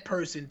need that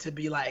person to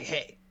be like,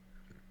 hey,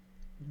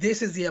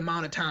 this is the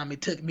amount of time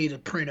it took me to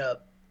print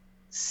up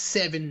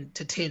 7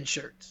 to 10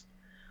 shirts.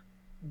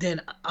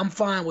 Then I'm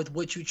fine with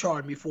what you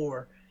charge me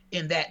for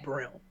in that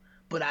realm.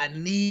 But I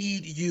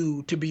need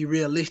you to be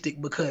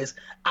realistic, because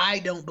I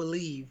don't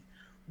believe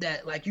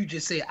that, like you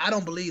just said, I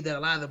don't believe that a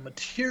lot of the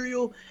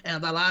material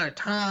and a lot of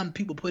time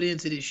people put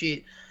into this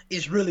shit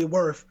is really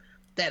worth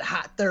that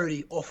hot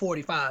 30 or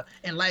 45.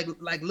 And like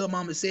Lil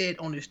Mama said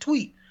on his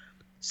tweet,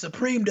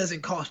 Supreme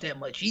doesn't cost that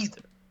much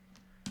either.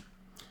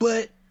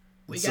 But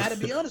we got to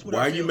be honest with ourselves.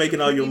 Why are you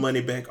making all your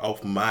money back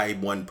off my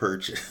one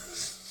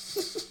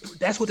purchase?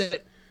 That's what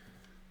that...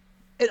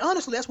 And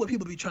honestly, that's what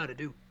people be trying to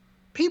do.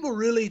 People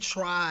really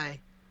try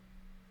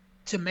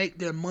to make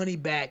their money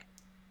back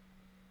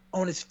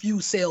on as few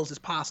sales as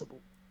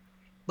possible.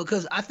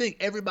 Because I think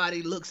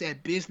everybody looks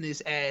at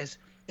business as,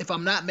 if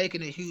I'm not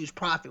making a huge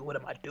profit, what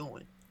am I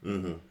doing?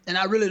 Mm-hmm. And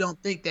I really don't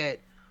think that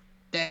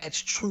that's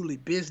truly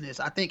business.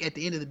 I think at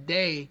the end of the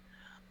day,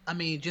 I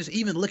mean, just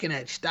even looking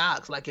at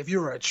stocks, like if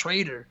you're a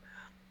trader,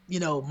 you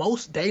know,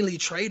 most daily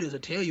traders will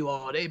tell you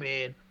all day,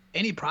 man,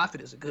 any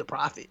profit is a good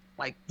profit.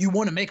 Like, you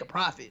want to make a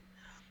profit,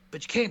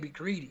 but you can't be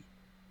greedy.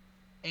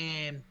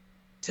 And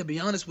to be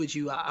honest with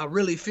you, I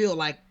really feel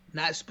like,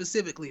 not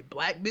specifically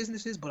black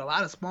businesses, but a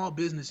lot of small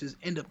businesses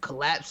end up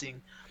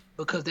collapsing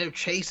because they're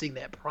chasing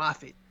that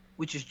profit,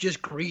 which is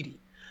just greedy.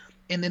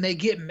 And then they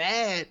get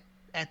mad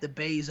at the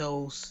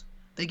Bezos.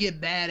 They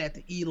get mad at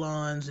the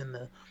Elons and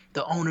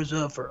the owners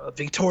of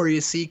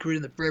Victoria's Secret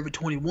and the Forever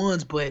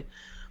 21s, but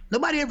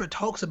nobody ever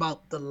talks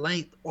about the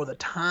length or the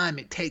time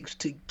it takes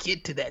to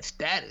get to that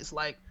status.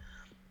 Like,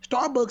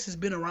 Starbucks has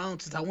been around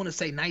since, I want to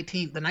say, the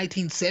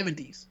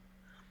 1970s.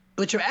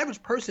 But your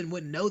average person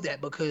wouldn't know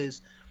that,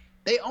 because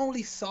they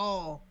only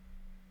saw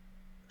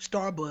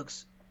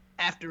Starbucks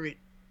after it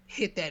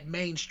hit that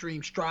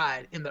mainstream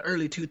stride in the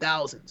early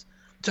 2000s.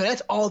 So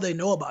that's all they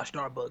know about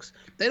Starbucks.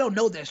 They don't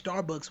know that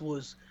Starbucks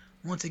was,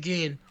 once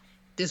again,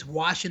 this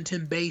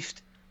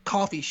Washington-based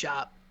coffee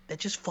shop that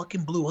just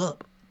fucking blew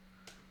up.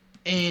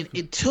 And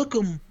it took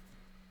them,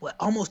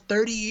 almost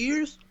 30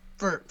 years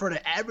for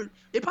the average.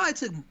 It probably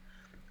took,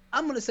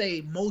 I'm going to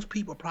say, most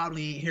people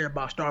probably ain't hear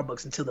about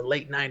Starbucks until the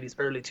late 90s,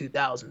 early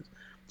 2000s.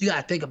 You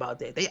got to think about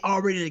that. They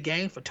already in the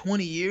game for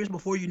 20 years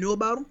before you knew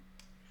about them.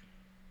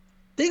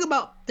 Think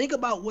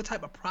about what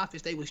type of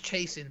profits they was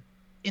chasing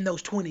in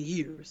those 20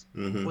 years.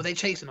 Mm-hmm. Were they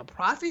chasing a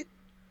profit,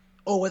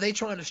 or were they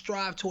trying to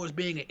strive towards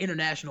being an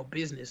international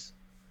business?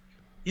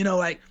 You know,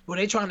 like, were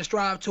they trying to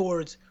strive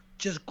towards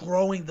just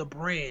growing the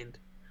brand?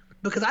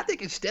 Because I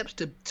think it steps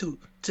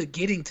to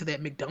getting to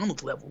that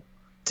McDonald's level,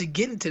 to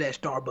getting to that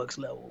Starbucks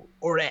level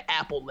or that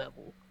Apple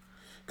level.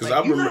 Because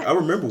like, I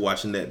remember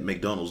watching that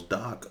McDonald's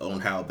doc on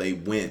how they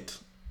went,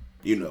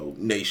 you know,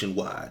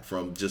 nationwide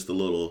from just a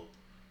little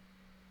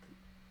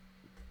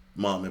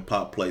mom and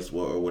pop place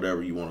or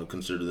whatever you want to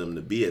consider them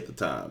to be at the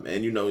time.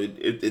 And, you know,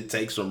 it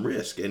takes some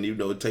risk, and, you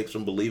know, it takes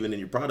some believing in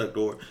your product,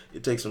 or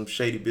it takes some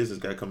shady business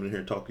guy coming in here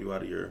and talking you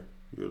out of your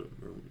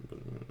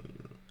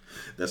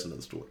that's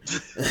another story.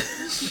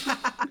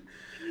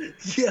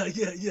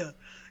 Yeah.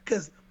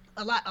 Because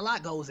a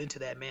lot goes into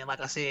that, man.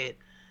 Like I said,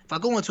 if I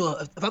go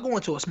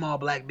into a small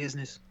black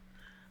business,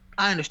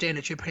 I understand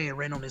that you're paying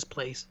rent on this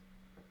place.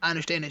 I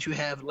understand that you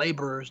have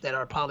laborers that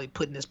are probably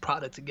putting this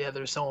product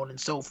together, so on and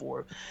so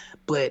forth.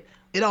 But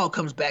it all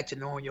comes back to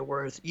knowing your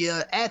worth.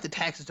 Yeah, add the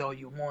taxes all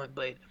you want,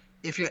 but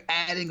if you're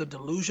adding a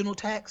delusional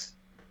tax,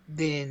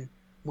 then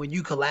when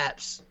you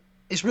collapse,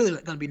 it's really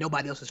going to be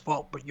nobody else's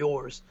fault but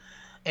yours.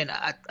 And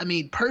I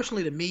mean,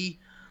 personally, to me,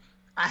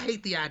 I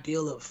hate the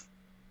ideal of,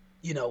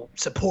 you know,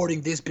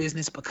 supporting this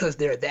business because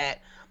they're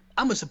that.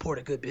 I'm going to support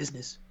a good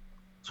business.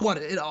 That's what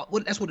it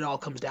all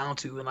comes down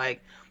to. And,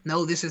 like,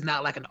 no, this is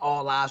not like an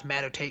all lives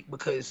matter take,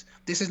 because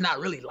this is not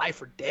really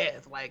life or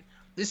death. Like,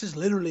 this is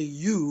literally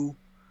you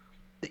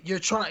that you're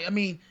trying. I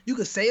mean, you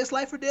could say it's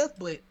life or death,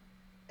 but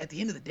at the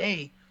end of the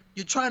day,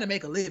 you're trying to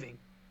make a living.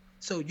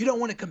 So you don't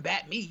want to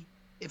combat me.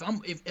 If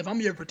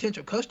I'm your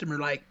potential customer,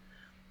 like,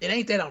 it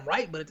ain't that I'm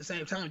right, but at the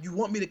same time, you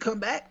want me to come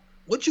back?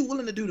 What you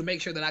willing to do to make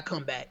sure that I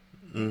come back?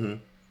 Mm-hmm.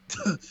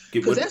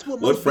 Because that's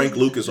what Frank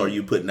Lucas are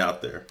you putting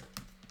out there?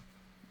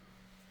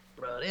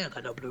 Bro, they ain't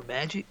got no blue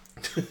magic.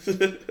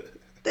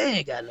 They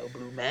ain't got no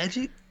blue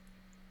magic.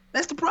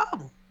 That's the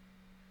problem.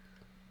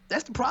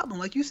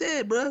 Like you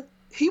said, bro.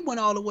 He went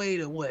all the way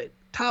to what?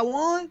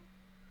 Taiwan?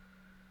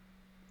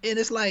 And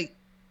it's like,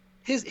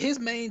 his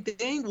main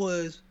thing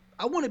was,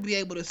 I want to be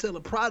able to sell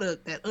a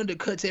product that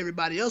undercuts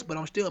everybody else, but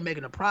I'm still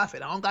making a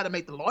profit. I don't got to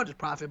make the largest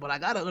profit, but I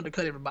got to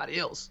undercut everybody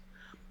else.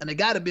 And it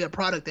got to be a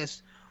product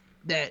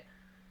that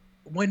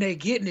when they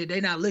getting it, they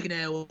not looking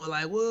at it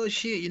like, well,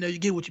 shit, you know, you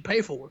get what you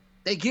pay for.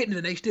 They getting it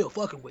and they still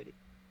fucking with it.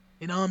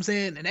 You know what I'm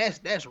saying? And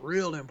that's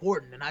real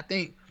important. And I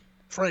think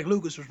Frank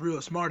Lucas was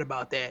real smart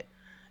about that.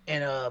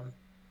 And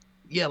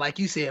yeah, like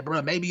you said,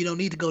 bro, maybe you don't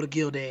need to go to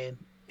Gildan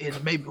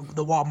in maybe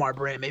the Walmart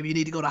brand. Maybe you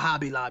need to go to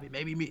Hobby Lobby.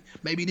 Maybe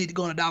you need to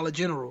go to Dollar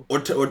General. Or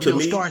to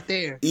me, start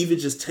there. Even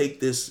just take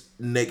this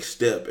next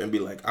step and be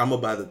like, I'm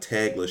gonna buy the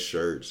tagless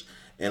shirts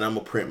and I'm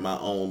gonna print my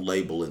own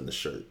label in the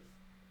shirt.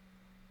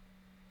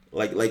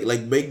 Like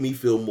make me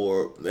feel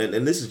more.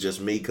 And this is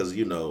just me because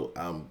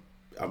I'm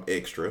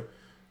extra.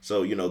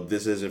 So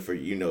this isn't for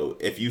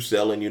if you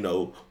selling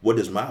what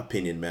does my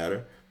opinion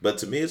matter? But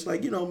to me, it's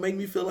like make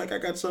me feel like I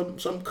got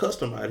some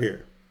custom out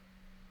here.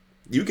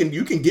 You can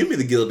give me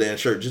the Gildan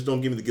shirt, just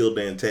don't give me the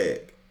Gildan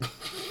tag.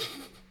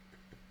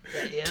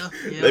 Yeah.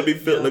 Let me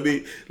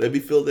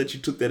feel that you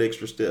took that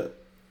extra step.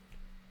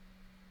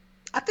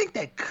 I think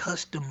that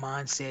custom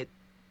mindset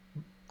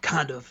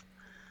kind of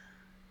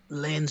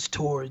lends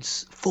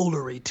towards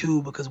foolery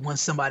too, because when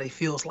somebody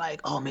feels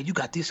like, oh man, you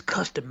got this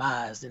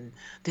customized and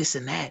this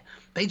and that,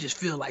 they just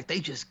feel like they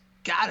just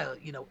gotta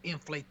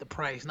inflate the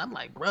price. And I'm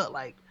like, bro,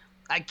 like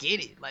I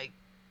get it, like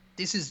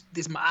this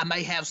I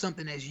may have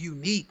something that's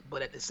unique,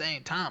 but at the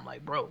same time,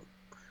 like, bro,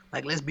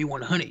 like let's be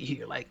 100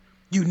 here. Like,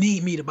 you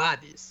need me to buy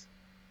this.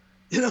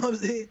 You know what I'm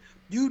saying?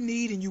 You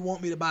need and you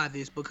want me to buy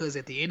this, because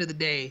at the end of the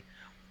day,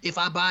 if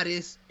I buy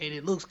this and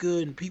it looks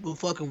good and people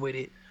fucking with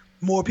it,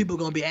 more people are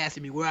going to be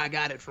asking me where I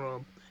got it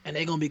from, and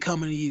they're going to be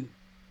coming to you.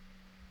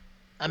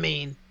 I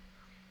mean,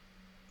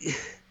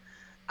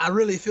 I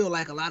really feel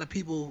like a lot of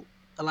people,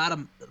 a lot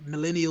of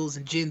millennials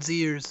and Gen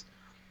Zers,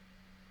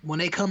 when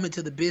they come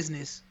into the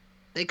business,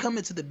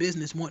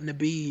 wanting to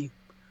be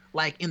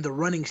like in the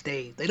running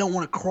stage. They don't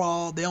want to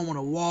crawl. They don't want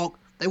to walk.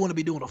 They want to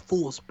be doing a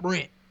full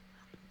sprint.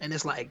 And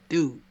it's like,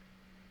 dude,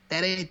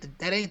 that ain't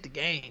the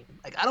game.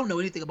 Like, I don't know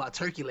anything about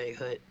Turkey Leg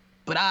Hut,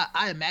 but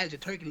I imagine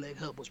Turkey Leg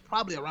Hut was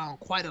probably around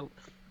quite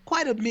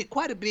a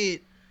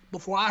bit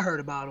before I heard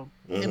about them,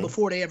 and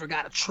before they ever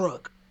got a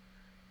truck.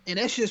 And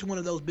that's just one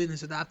of those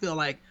businesses that I feel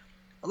like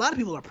a lot of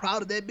people are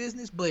proud of that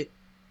business, but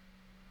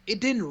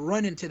it didn't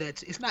run into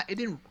that. It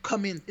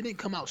didn't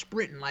come out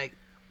sprinting like.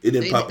 It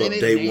didn't pop up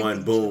day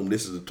one, boom,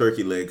 this is a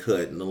Turkey Leg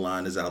Hut and the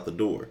line is out the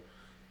door.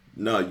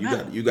 No,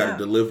 you got to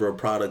deliver a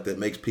product that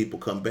makes people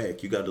come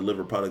back. You got to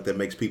deliver a product that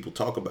makes people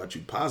talk about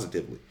you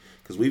positively.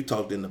 Because we've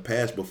talked in the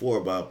past before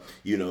about,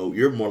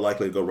 you're more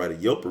likely to go write a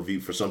Yelp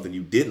review for something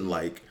you didn't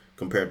like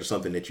compared to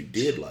something that you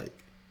did like.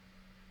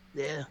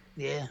 Yeah.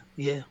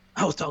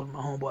 I was talking to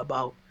my homeboy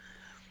about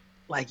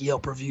like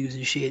Yelp reviews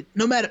and shit.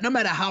 No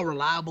matter how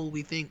reliable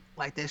we think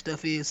like that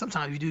stuff is,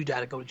 sometimes you do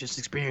gotta go to just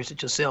experience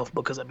it yourself,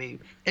 because I mean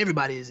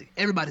everybody's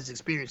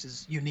experience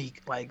is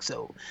unique. Like,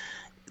 so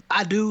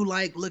I do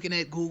like looking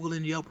at Google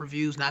and Yelp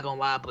reviews, not gonna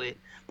lie, but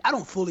I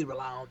don't fully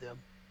rely on them.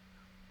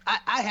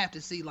 I have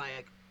to see,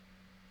 like,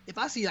 if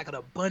I see like an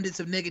abundance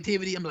of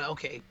negativity, I'm like,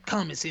 okay,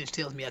 common sense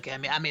tells me, okay,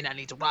 I may not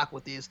need to rock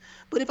with this.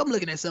 But if I'm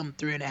looking at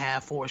something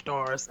 3.5, 4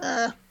 stars,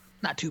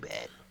 not too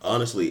bad.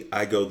 Honestly,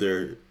 I go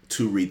there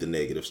to read the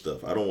negative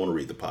stuff. I don't want to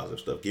read the positive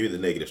stuff. Give me the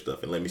negative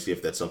stuff and let me see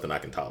if that's something I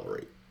can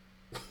tolerate.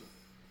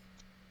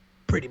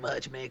 Pretty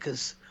much, man,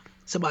 because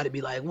somebody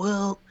be like,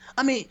 well,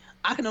 I mean,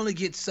 I can only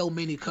get so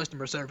many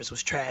customer service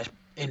was trash.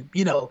 And,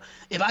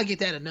 if I get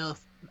that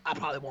enough, I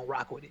probably won't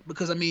rock with it.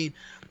 Because, I mean,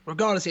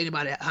 regardless of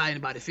how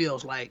anybody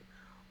feels, like,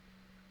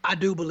 I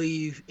do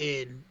believe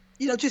in,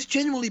 just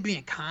genuinely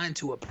being kind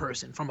to a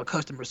person from a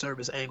customer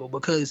service angle,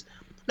 because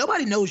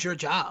nobody knows your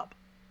job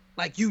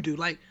like you do.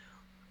 Like,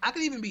 I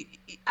could even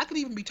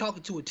be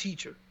talking to a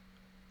teacher,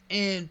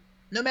 and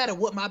no matter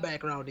what my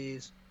background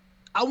is,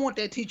 I want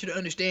that teacher to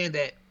understand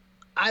that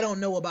I don't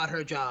know about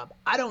her job.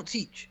 I don't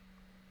teach.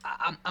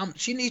 I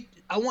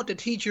want the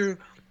teacher,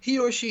 he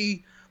or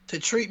she, to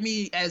treat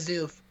me as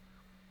if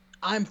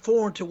I'm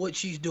foreign to what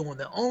she's doing.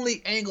 The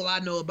only angle I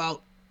know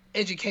about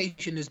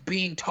education is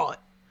being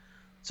taught.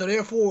 So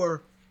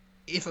therefore,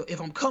 if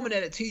I'm coming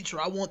at a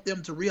teacher, I want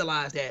them to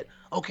realize that,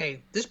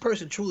 okay, this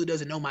person truly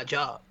doesn't know my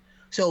job.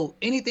 So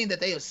anything that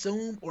they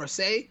assume or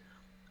say,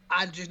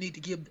 I just need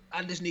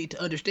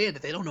to understand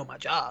that they don't know my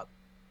job.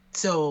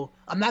 So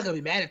I'm not going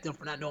to be mad at them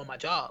for not knowing my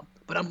job,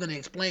 but I'm going to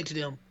explain to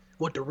them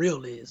what the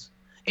real is.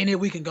 And then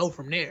we can go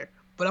from there.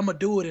 But I'm going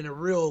to do it in a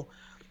real,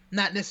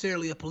 not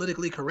necessarily a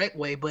politically correct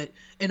way, but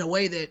in a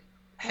way that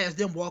has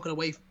them walking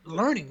away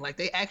learning, like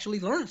they actually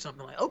learned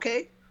something. Like,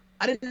 okay,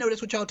 I didn't know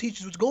that's what y'all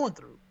teachers was going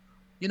through.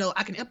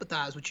 I can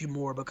empathize with you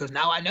more because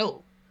now I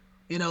know.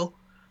 You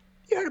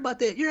heard about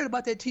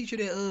that teacher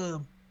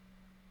that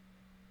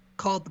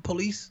called the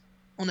police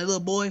on that little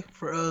boy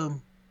for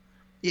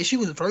it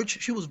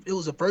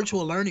was a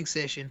virtual learning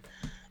session,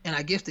 and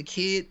I guess the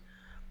kid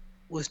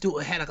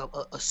had like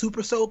a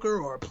super soaker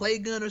or a play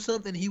gun or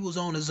something. He was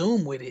on a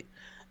Zoom with it,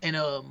 and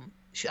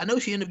I know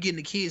she ended up getting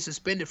the kid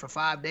suspended for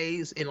 5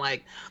 days, and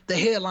like the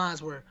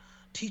headlines were,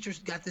 teachers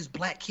got this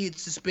black kid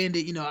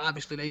suspended.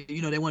 Obviously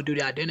they want to do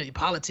the identity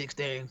politics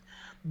thing,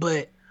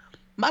 but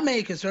my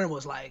main concern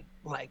was like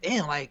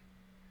damn, like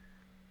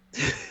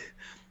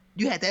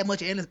you had that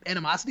much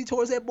animosity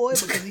towards that boy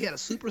because he had a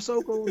super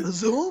soaker on the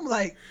Zoom,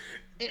 like,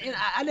 and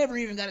I never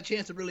even got a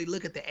chance to really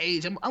look at the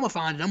age. I'm gonna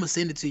find it. I'm gonna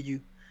send it to you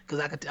because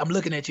I'm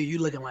looking at you. You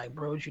looking like,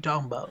 bro, what you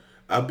talking about?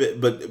 I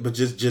bet, but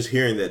just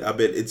hearing that, I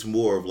bet it's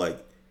more of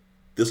like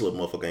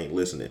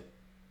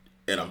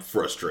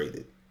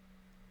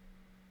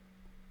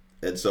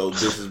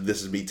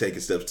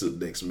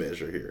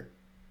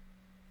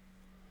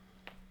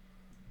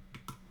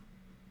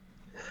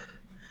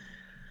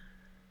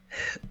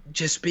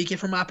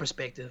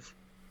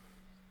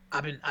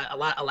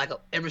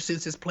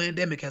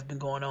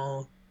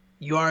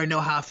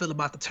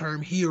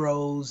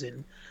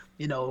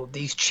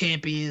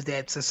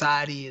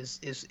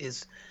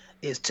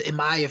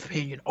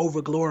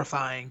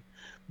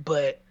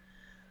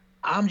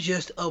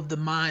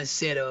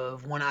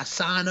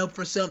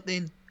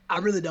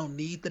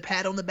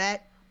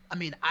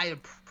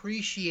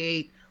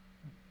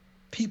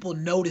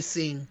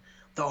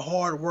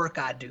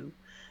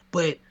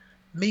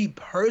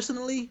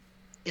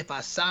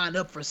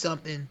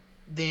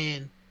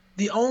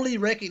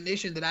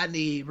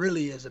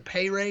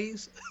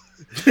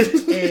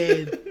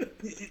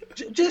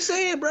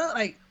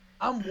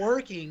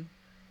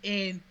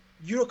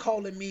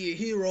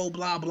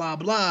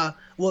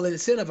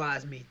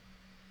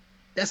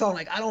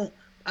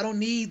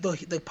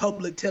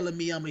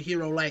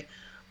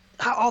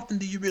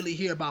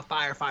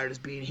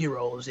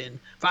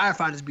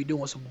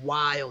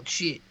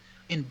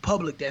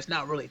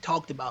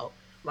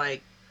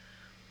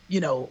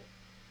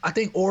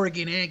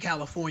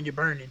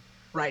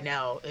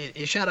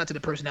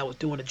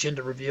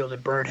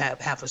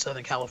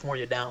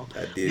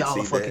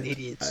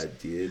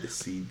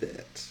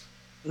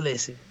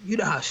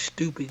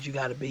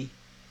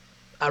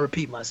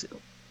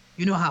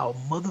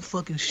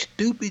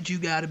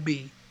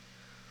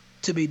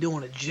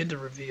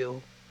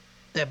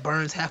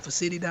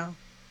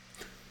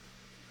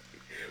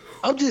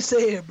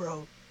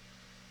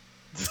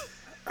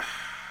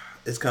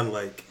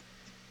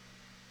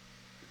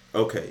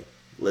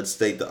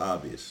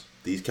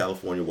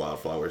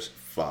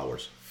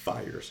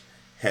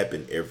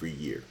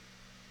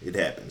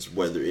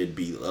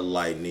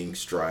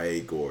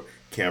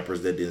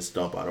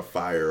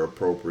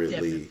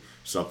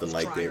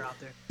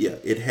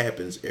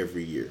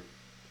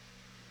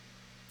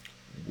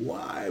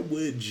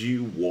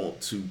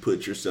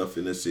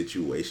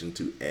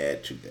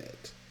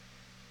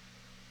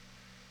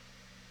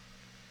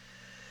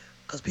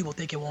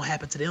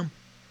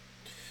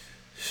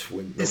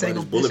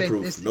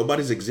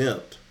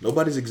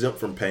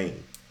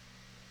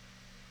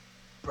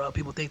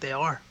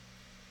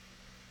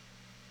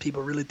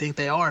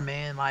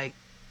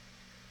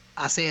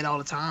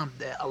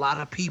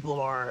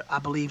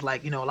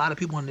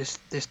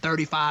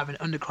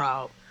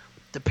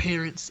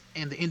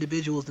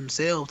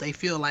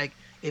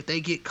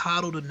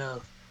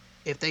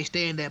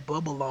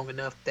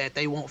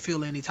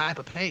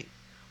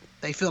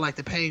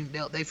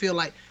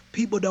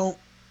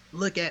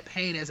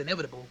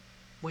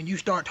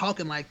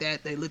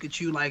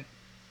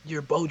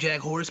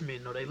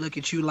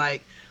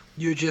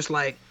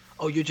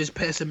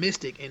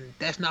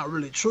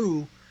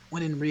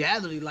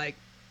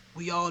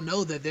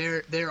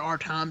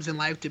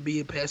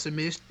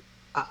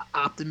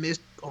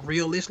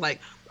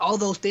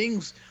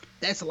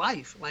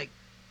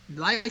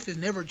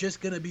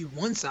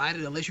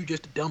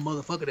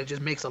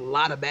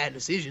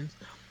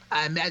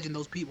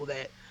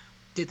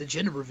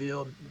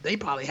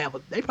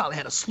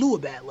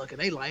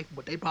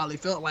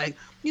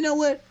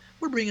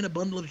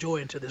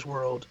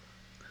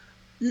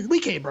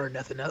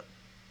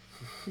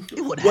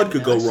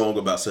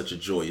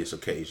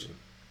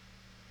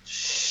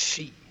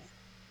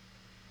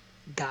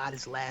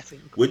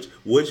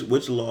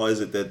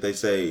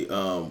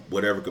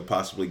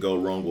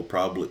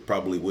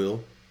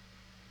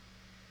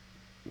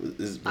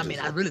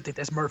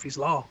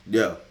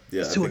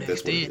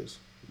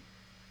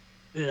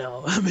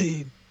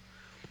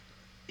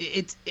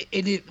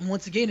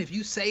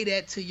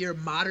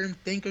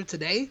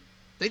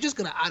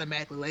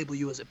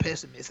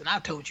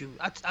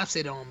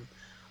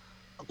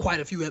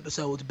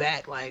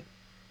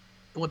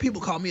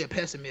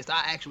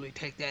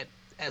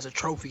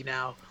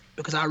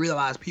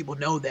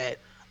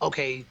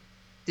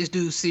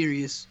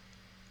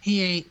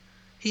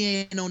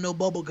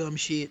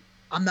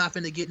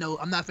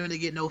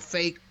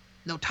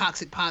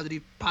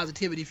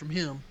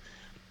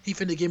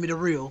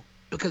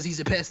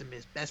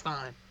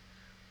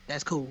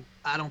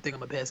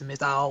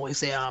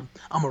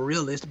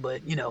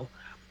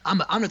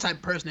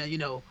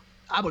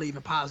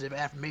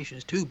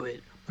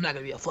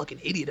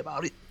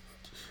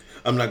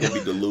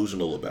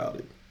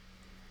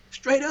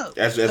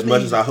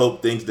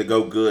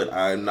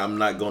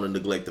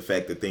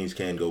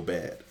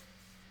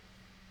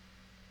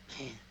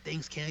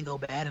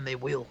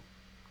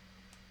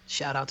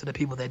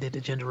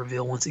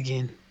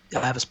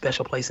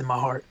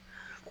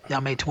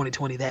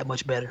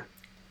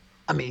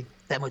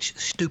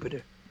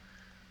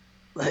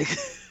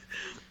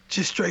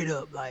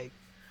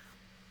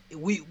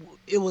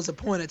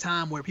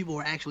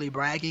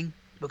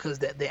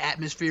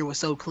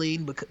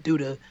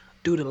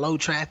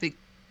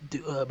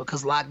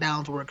because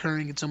lockdowns were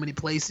occurring in so many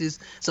places,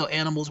 so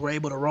animals were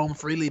able to roam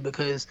freely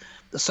because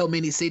there's so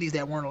many cities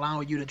that weren't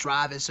allowing you to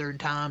drive at certain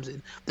times,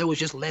 and there was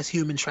just less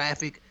human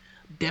traffic,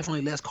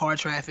 definitely less car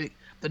traffic.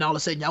 Then all of a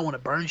sudden, y'all want to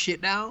burn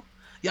shit down?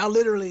 Y'all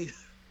literally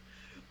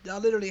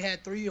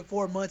had 3 or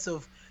 4 months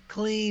of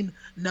clean,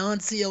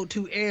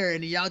 non-CO2 air,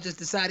 and y'all just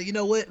decided, you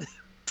know what?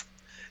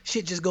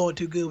 Shit just going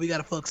too good. We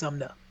gotta fuck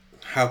something up.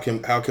 How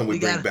can we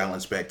bring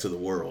balance back to the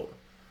world?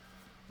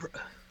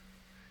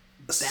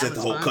 Set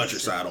the whole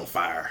countryside on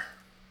fire.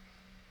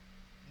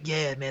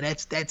 Yeah, man,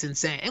 that's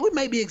insane. And we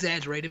may be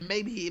exaggerating.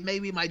 Maybe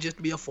it might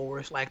just be a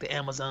forest like the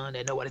Amazon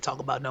that nobody talk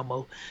about no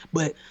more.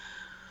 But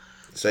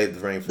save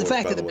the rainforest. The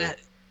fact by of the the way.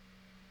 matter,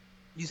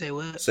 you say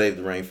what? Save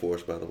the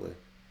rainforest, by the way.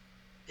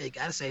 Yeah,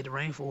 gotta save the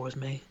rainforest,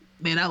 man.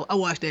 Man, I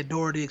watched that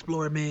Dora the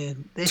Explorer,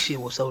 man. That shit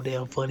was so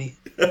damn funny.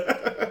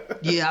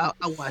 Yeah,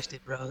 I watched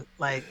it, bro.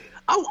 Like,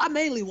 I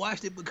mainly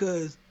watched it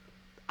because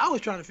I was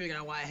trying to figure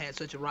out why it had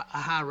such a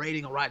high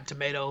rating on Rotten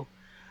Tomato,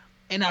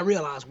 and I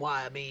realized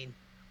why. I mean,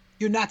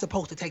 you're not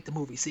supposed to take the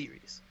movie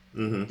serious.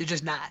 Mm-hmm. You're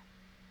just not.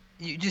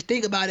 You just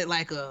think about it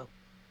like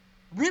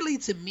really,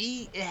 to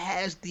me, it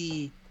has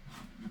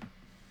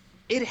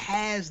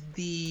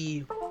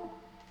the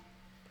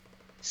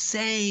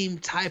same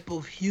type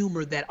of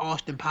humor that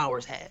Austin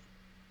Powers had,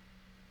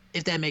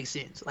 if that makes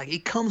sense. Like,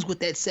 it comes with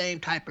that same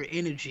type of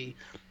energy.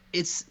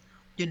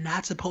 You're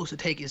not supposed to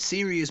take it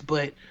serious,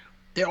 but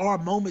there are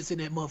moments in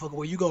that motherfucker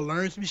where you gonna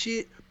learn some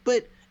shit.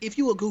 But if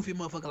you a goofy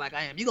motherfucker like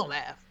I am, you gonna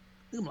laugh.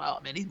 You're gonna be like,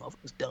 oh man, these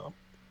motherfuckers dumb.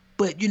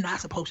 But you're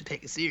not supposed to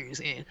take it serious.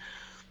 And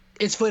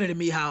it's funny to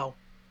me how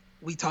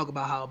we talk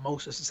about how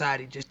most of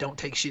society just don't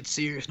take shit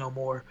serious no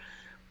more.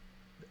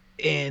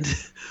 And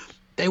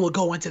they will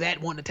go into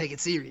that wanting to take it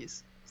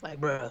serious. It's like,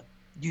 bruh,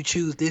 you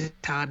choose this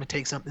time to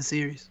take something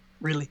serious?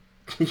 Really?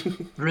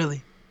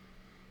 Really?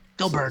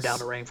 Don't burn down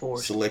the rainforest.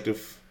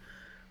 Selective.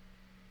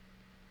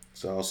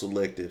 It's all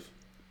selective.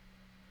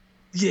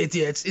 Yeah,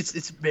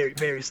 it's very,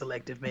 very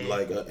selective, man.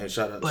 Like, and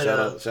shout out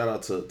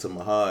to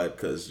Mahad,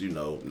 because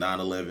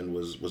 9/11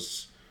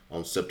 was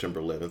on September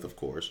 11th, of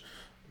course,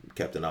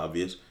 Captain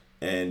Obvious,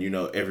 and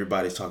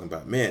everybody's talking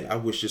about, man, I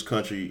wish this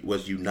country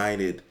was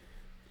united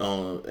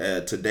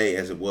today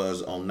as it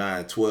was on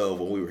 9/12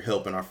 when we were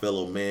helping our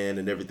fellow man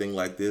and everything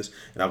like this.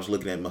 And I was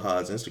looking at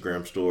Mahad's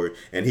Instagram story,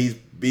 and he's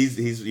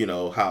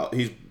how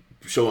he's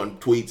showing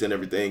tweets and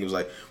everything. It was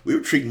like, we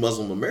were treating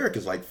Muslim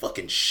Americans like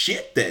fucking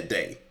shit that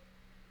day.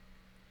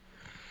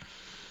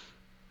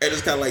 And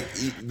it's kind of like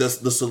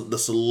the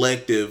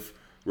selective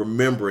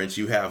remembrance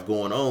you have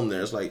going on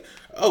there. It's like,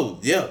 oh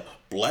yeah,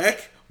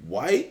 black,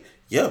 white,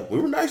 yeah, we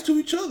were nice to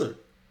each other.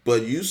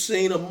 But you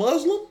seen a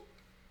Muslim?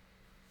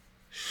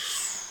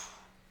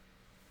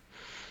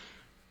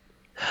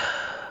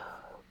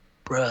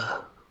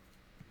 Bruh.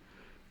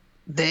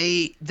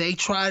 They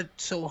tried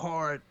so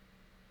hard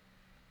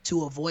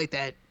to avoid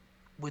that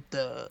with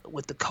the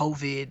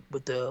COVID,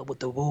 with the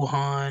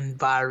Wuhan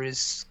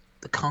virus,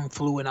 the Kung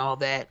flu and all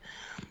that.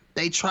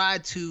 They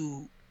tried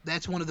to,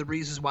 that's one of the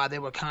reasons why they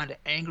were kind of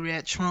angry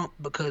at Trump,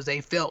 because they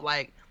felt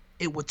like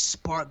it would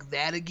spark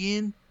that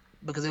again,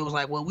 because it was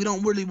like, well, we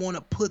don't really want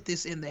to put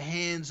this in the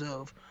hands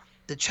of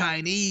the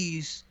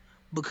Chinese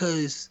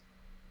because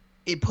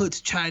it puts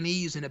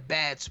Chinese in a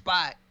bad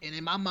spot. And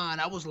in my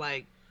mind, I was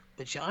like,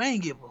 but y'all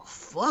ain't give a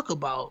fuck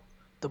about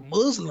the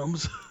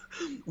Muslims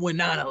when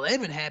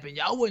 9/11 happened.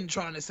 Y'all wasn't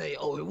trying to say,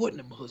 oh, it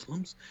wasn't the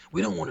Muslims.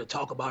 We don't want to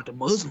talk about the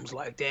Muslims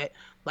like that.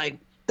 Like,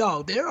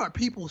 dog, there are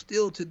people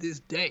still to this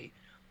day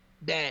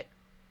that,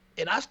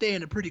 and I stay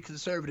in a pretty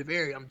conservative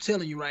area, I'm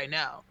telling you right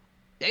now,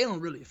 they don't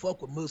really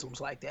fuck with Muslims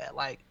like that.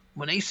 Like,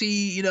 when they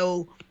see,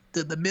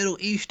 the Middle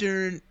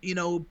Eastern,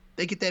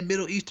 they get that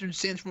Middle Eastern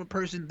sense from a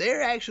person,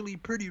 they're actually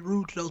pretty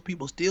rude to those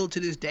people still to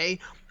this day.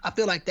 I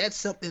feel like that's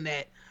something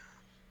that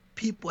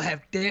people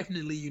have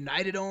definitely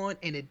united on,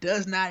 and it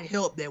does not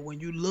help that when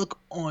you look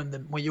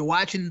when you're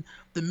watching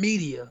the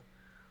media,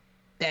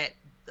 that,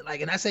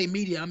 like, and I say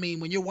media, I mean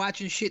when you're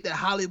watching shit that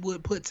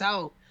Hollywood puts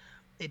out,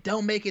 it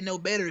don't make it no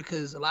better,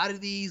 because a lot of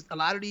these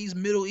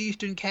Middle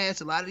Eastern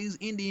cats, a lot of these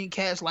Indian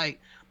cats, like,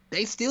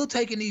 they still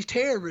taking these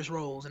terrorist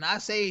roles. And I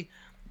say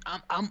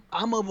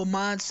I'm of a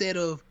mindset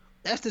of,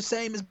 that's the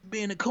same as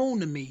being a coon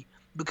to me,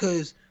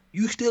 because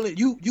you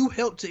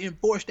help to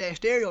enforce that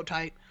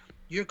stereotype.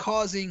 You're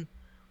causing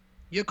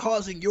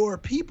your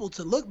people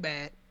to look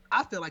bad.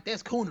 I feel like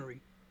that's coonery.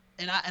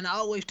 And I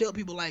always tell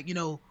people, like,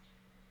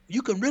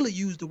 you can really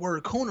use the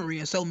word coonery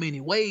in so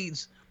many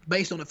ways,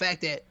 based on the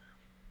fact that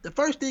the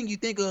first thing you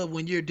think of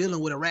when you're dealing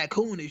with a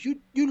raccoon is you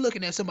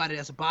looking at somebody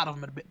that's a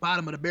bottom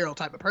of the barrel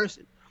type of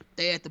person.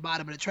 They at the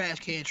bottom of the trash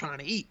can trying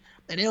to eat,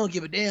 and they don't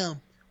give a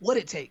damn what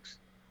it takes.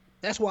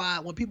 That's why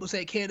when people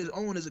say Candace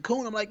Owens is a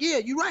coon, I'm like, yeah,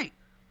 you're right,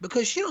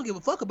 because she don't give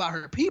a fuck about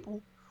her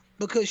people,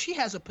 because she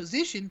has a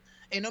position,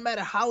 and no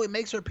matter how it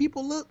makes her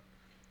people look,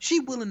 she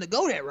willing to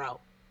go that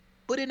route.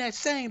 But in that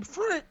same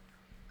front,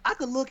 I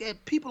could look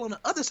at people on the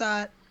other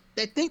side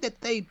that think that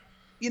they,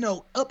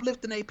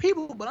 uplifting their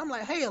people, but I'm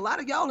like, hey, a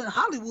lot of y'all in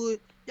Hollywood,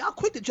 y'all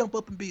quick to jump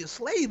up and be a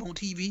slave on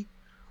TV.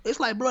 It's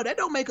like, bro, that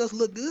don't make us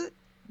look good.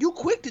 you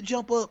quick to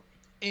jump up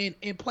and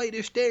play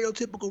this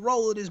stereotypical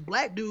role of this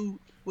black dude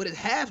with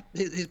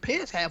his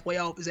pants halfway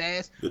off his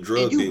ass. The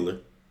drug dealer.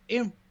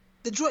 And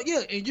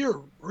and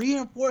you're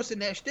reinforcing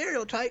that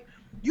stereotype.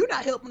 You're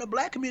not helping the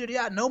black community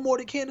out no more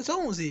than Candace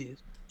Owens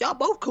is. Y'all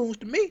both coons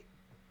to me.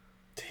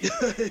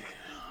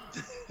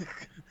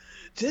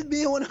 Just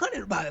being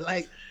 100 about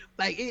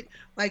it.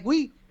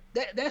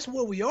 That's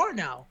where we are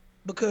now.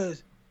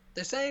 Because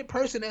the same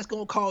person that's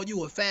gonna call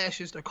you a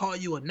fascist or call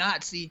you a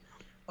Nazi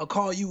or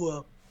call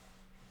you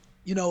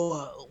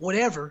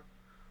whatever.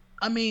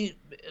 I mean,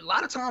 a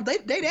lot of times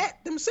they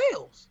that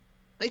themselves.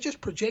 They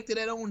just projected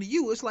that onto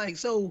you. It's like,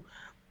 so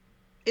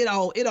it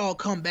all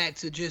come back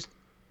to just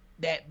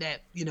that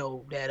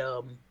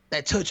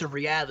touch of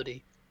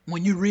reality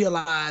when you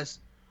realize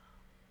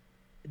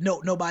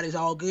nobody's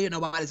all good,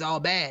 nobody's all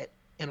bad,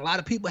 and a lot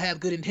of people have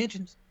good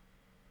intentions,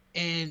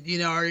 and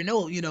I already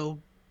know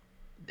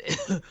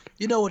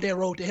what that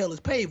road to hell is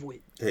paved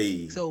with.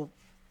 Hey, so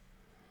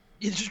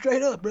it's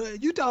straight up, bro.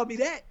 You taught me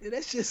that.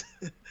 That's just,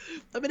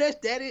 I mean,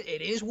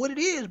 it is what it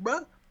is,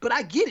 bro. But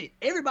I get it.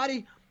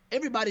 Everybody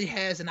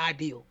has an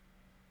ideal.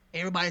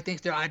 Everybody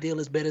thinks their ideal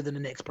is better than the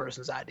next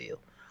person's ideal.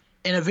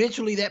 And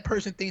eventually that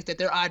person thinks that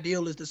their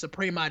ideal is the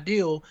supreme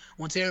ideal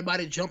once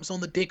everybody jumps on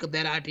the dick of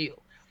that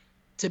ideal.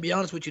 To be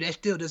honest with you, that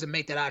still doesn't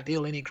make that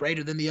ideal any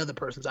greater than the other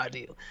person's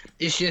ideal.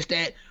 It's just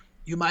that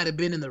you might have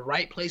been in the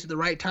right place at the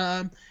right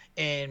time,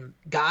 and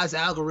God's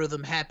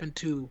algorithm happened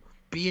to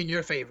be in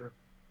your favor.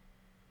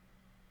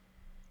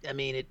 I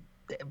mean,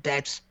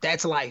 that's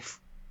life.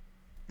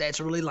 That's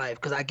really life.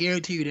 Because I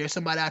guarantee you there's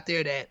somebody out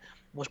there that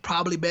was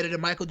probably better than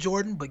Michael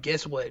Jordan, but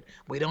guess what?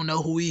 We don't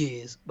know who he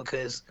is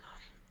because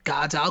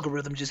God's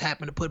algorithm just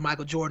happened to put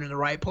Michael Jordan in the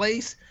right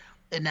place.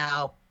 And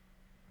now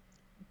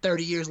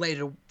 30 years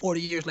later, 40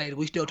 years later,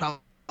 we still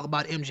talk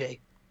about MJ.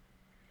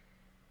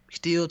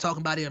 Still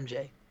talking about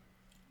MJ.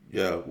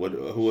 Yeah,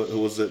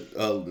 who was it?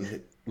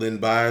 Len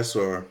Bias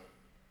or?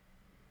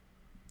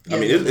 Yeah, I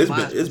mean,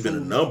 it's been a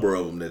number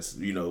of them that's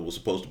was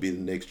supposed to be the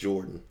next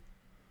Jordan.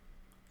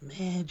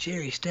 Man,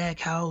 Jerry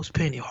Stackhouse,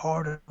 Penny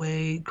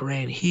Hardaway,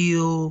 Grant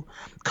Hill,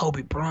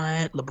 Kobe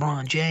Bryant,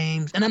 LeBron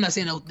James, and I'm not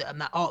saying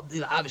not all.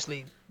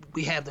 Obviously,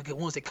 we have the good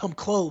ones that come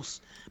close,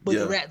 but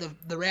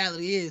the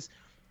reality is,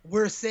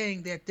 we're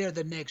saying that they're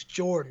the next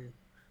Jordan.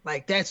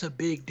 Like, that's a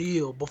big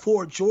deal.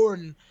 Before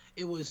Jordan,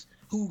 it was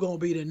who gonna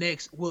be the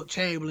next Wilt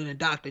Chamberlain and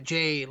Dr.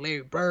 J and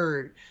Larry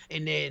Bird,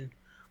 and then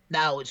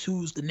now it's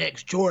who's the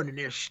next Jordan. And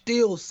they're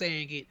still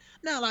saying it.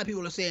 Now a lot of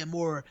people are saying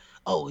more,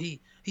 oh,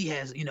 he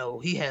has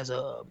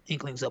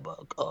inklings of a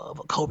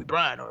Kobe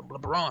Bryant or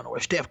LeBron or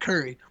Steph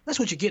Curry. That's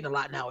what you're getting a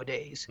lot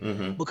nowadays.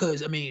 Mm-hmm.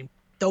 Because I mean,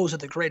 those are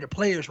the greater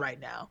players right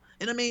now.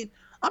 And I mean,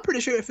 I'm pretty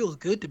sure it feels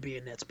good to be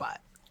in that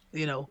spot.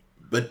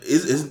 But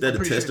isn't that a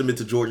testament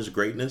to Jordan's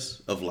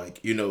greatness of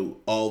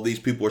all these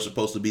people are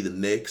supposed to be the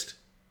next,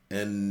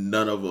 and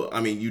none of them.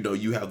 I mean,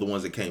 you have the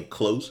ones that came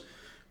close,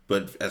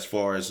 but as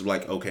far as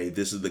okay,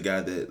 this is the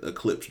guy that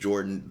eclipsed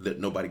Jordan that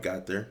nobody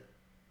got there.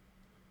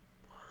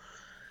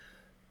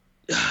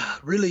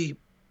 Really,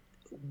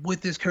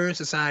 with this current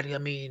society, I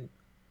mean,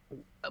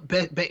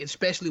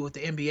 especially with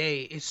the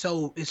NBA, it's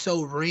so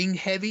ring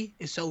heavy,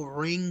 it's so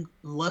ring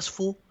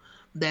lustful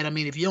that, I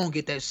mean, if you don't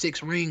get that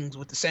 6 rings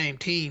with the same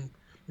team,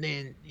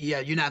 then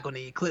yeah, you're not going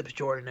to eclipse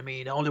Jordan. I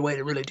mean, the only way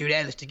to really do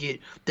that is to get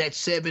that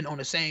 7 on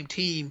the same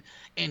team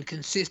and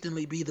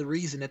consistently be the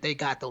reason that they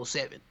got those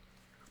 7.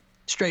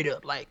 Straight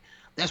up,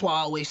 that's why I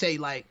always say,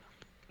 I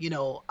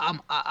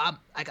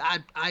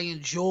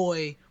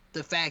enjoy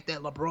the fact that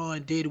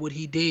LeBron did what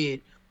he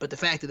did, but the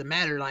fact of the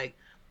matter,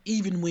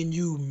 even when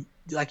you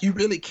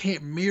really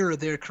can't mirror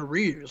their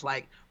careers,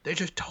 they're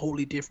just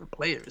totally different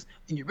players,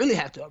 and you really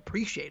have to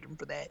appreciate them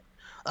for that.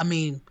 I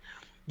mean,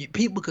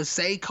 people could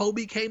say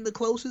Kobe came the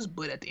closest,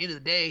 but at the end of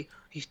the day,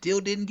 he still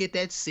didn't get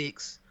that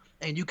 6,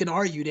 and you can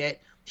argue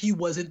that he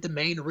wasn't the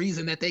main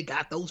reason that they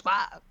got those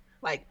 5.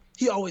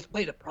 He always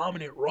played a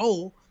prominent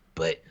role,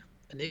 but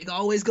a nigga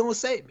always gonna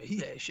say, man, he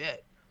had Shaq.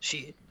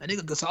 Shit, a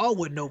nigga Gasol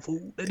wasn't no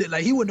fool.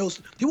 He wasn't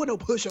no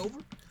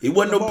pushover. He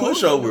wasn't no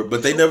pushover,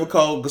 but they never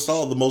called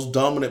Gasol the most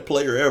dominant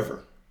player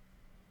ever.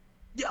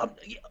 Yeah,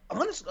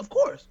 honestly, of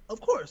course.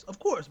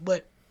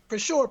 But for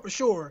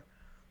sure,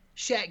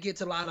 Shaq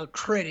gets a lot of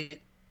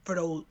credit for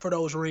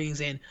those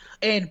rings,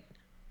 and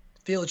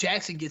Phil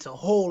Jackson gets a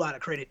whole lot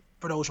of credit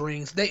for those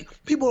rings.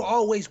 People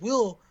always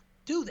will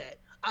do that.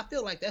 I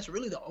feel like that's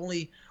really the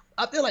only.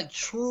 I feel like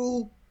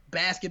true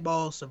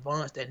basketball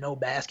savants that know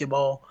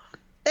basketball,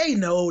 they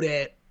know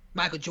that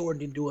Michael Jordan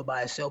didn't do it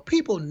by himself.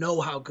 People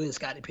know how good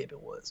Scottie Pippen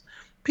was.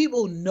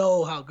 People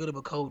know how good of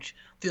a coach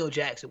Phil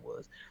Jackson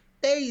was.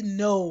 They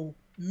know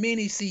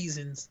many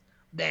seasons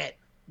that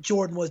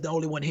Jordan was the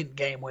only one hitting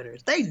game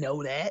winners. They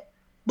know that.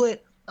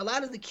 But a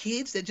lot of the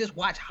kids that just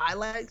watch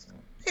highlights,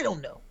 they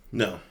don't know.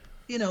 No.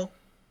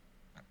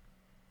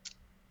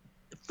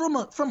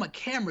 From a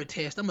camera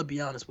test, I'm going to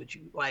be honest with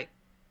you.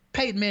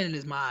 Peyton Manning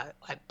is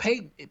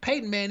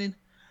Peyton Manning,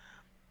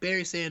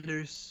 Barry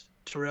Sanders,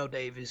 Terrell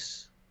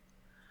Davis,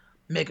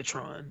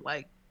 Megatron,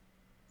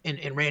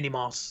 and Randy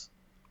Moss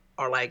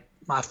are like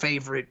my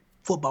favorite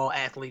football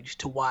athletes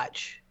to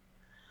watch.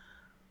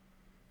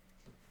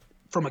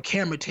 From a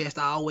camera test,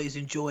 I always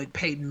enjoyed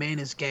Peyton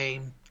Manning's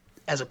game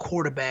as a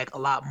quarterback a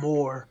lot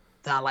more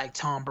than I like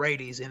Tom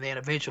Brady's. And then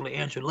eventually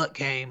Andrew Luck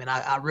came, and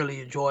I really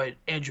enjoyed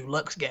Andrew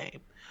Luck's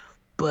game.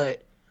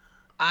 But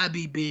I'd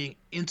be being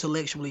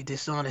intellectually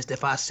dishonest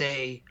if I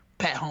say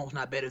Pat Mahomes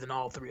not better than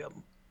all three of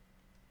them,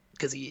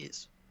 because he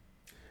is.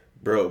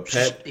 Bro,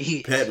 Pat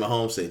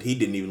Mahomes said he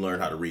didn't even learn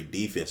how to read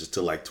defenses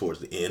till like towards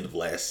the end of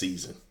last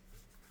season.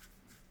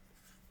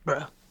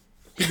 Bro,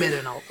 he better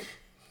than all of them.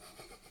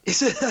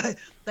 It's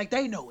like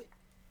they know it.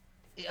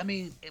 I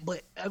mean,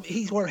 but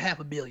he's worth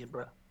 $500 million,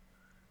 bro.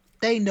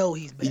 They know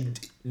he's better.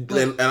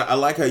 And I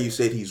like how you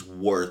said he's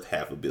worth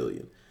 $500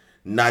 million.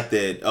 Not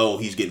that,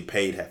 he's getting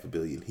paid $500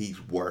 million.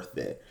 He's worth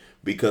that.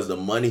 Because the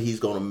money he's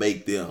going to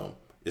make them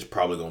is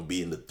probably going to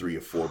be in the $3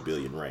 or $4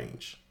 billion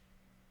range.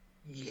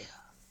 Yeah,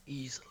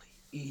 easily.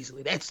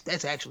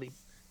 That's actually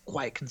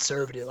quite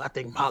conservative. I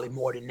think probably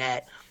more than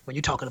that. When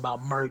you're talking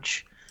about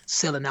merch,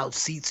 selling out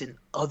seats in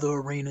other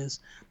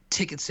arenas,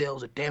 ticket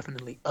sales are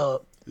definitely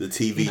up. The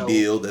TV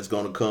deal that's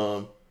going to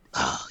come.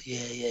 Oh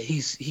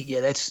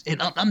yeah. That's,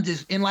 and I'm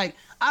just, and like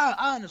I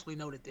honestly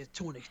know that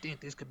to an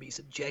extent this could be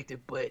subjective,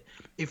 but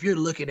if you're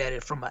looking at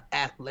it from an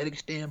athletic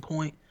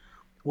standpoint,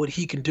 what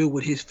he can do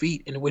with his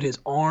feet and with his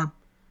arm,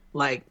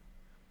 like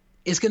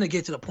it's gonna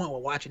get to the point where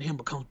watching him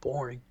becomes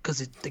boring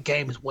because the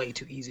game is way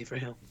too easy for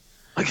him.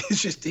 Like it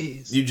just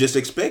is. You just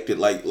expect it.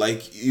 Like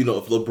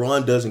if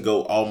LeBron doesn't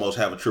go almost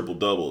have a triple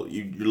double,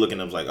 you're looking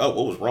at him like, oh,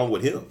 what was wrong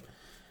with him?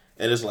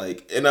 And it's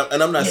like, and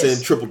I'm not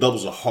saying triple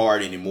doubles are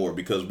hard anymore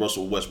because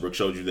Russell Westbrook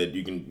showed you that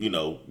you can,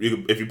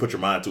 if you put your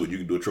mind to it, you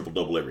can do a triple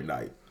double every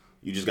night.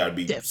 You just got to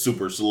be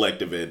super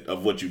selective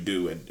of what you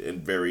do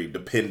and very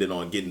dependent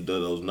on getting to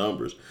those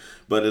numbers.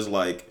 But it's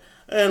like,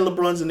 and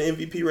LeBron's in the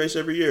MVP race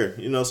every year,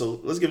 so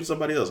let's give it to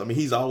somebody else. I mean,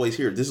 he's always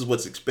here. This is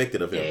what's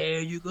expected of him.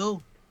 There you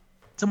go.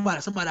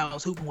 Somebody I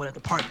was hooping with at the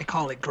park, they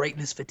call it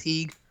greatness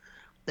fatigue.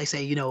 They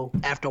say,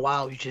 after a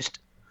while,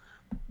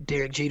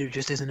 Derek Jeter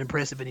just isn't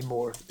impressive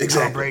anymore.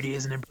 Exactly. Tom Brady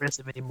isn't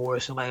impressive anymore.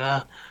 So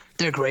like,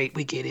 they're great.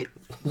 We get it.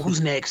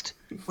 Who's next?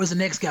 Where's the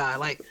next guy?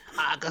 Like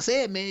I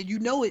said, man, you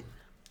know it.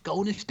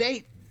 Golden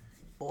State.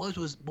 Boys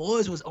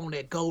was on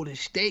that Golden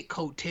State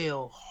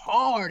coattail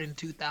hard in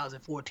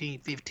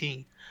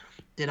 2014-15.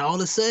 Then all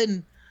of a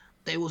sudden,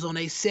 they was on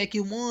a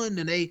second one,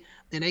 and they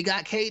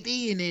got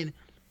KD, and then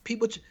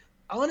people.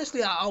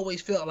 Honestly, I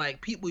always felt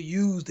like people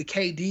use the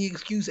KD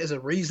excuse as a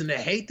reason to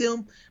hate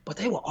them, but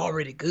they were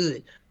already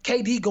good.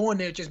 KD going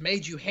there just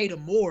made you hate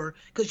him more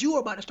because you were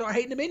about to start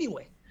hating him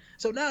anyway.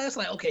 So now it's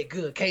like, okay,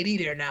 good, KD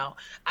there now.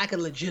 I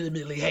can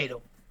legitimately hate him.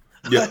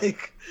 Yeah.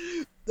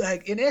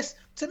 like, and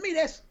to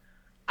me,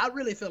 I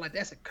really feel like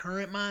that's a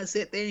current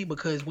mindset thing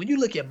because when you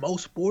look at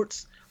most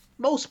sports,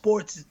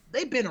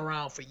 they've been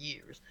around for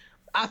years.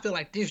 I feel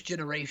like this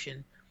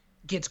generation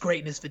gets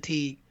greatness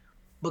fatigue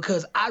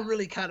because I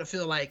really kind of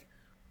feel like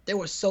there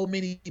were so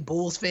many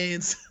Bulls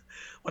fans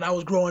when I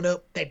was growing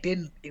up that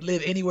didn't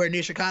live anywhere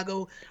near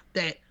Chicago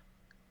that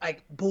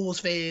like Bulls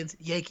fans,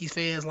 Yankees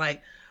fans,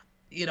 like,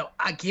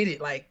 I get it.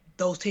 Like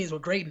those teams were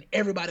great and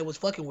everybody was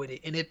fucking with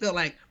it. And it felt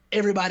like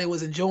everybody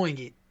was enjoying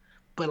it.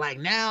 But like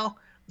now,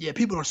 yeah,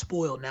 people are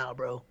spoiled now,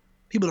 bro.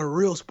 People are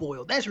real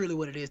spoiled. That's really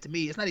what it is to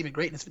me. It's not even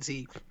greatness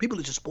fatigue. People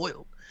are just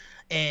spoiled.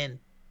 And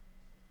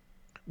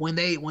when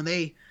they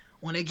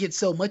get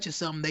so much of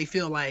something, they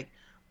feel like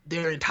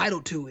they're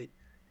entitled to it.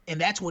 And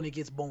that's when it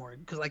gets boring.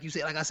 Because like you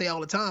said, like I say all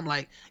the time,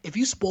 like if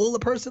you spoil a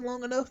person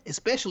long enough,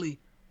 especially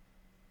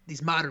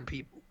these modern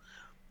people,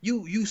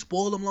 you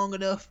spoil them long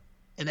enough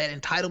and that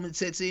entitlement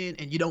sets in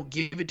and you don't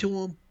give it to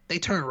them, they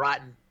turn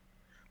rotten.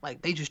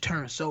 Like they just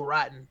turn so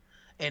rotten.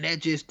 And that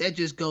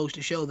just goes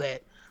to show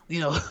that,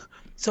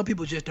 some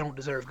people just don't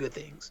deserve good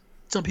things.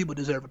 Some people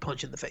deserve a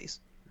punch in the face.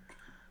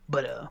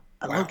 But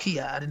low key,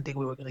 I didn't think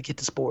we were gonna get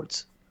to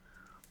sports.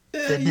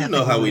 Yeah, you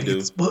know how we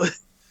do.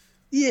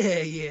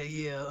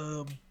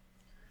 Yeah.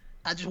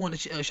 I just want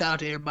to shout out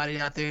to everybody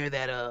out there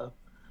that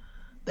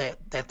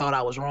thought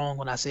I was wrong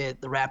when I said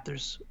the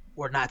Raptors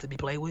were not to be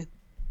played with.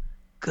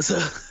 Cause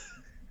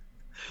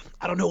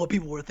I don't know what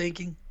people were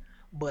thinking,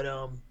 but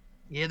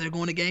yeah, they're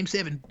going to Game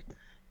 7.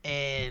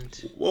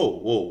 And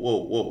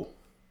whoa.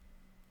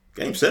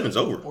 Game 7's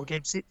over. Or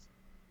Game 6.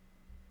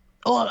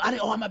 Oh,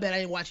 my bad. I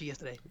didn't watch it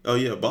yesterday. Oh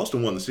yeah,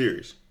 Boston won the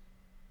series.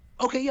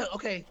 Okay.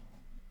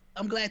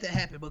 I'm glad that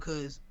happened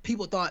because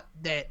people thought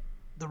that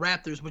the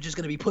Raptors were just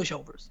going to be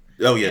pushovers.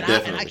 Oh yeah,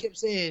 definitely. And I kept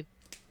saying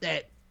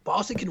that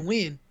Boston can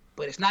win,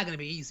 but it's not going to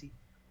be easy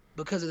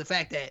because of the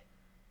fact that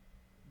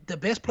the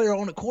best player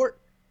on the court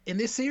in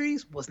this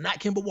series was not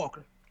Kemba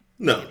Walker.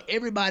 No. And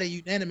everybody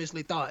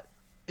unanimously thought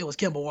it was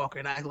Kemba Walker,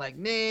 and I was like,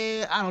 nah,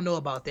 I don't know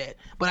about that.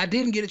 But I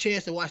didn't get a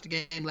chance to watch the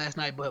game last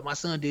night, but my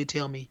son did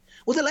tell me.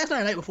 Was it last night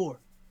or the night before?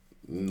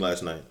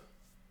 Last night.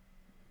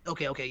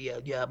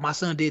 Okay, yeah. My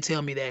son did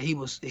tell me that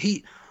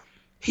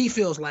he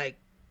feels like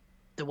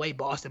the way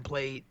Boston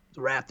played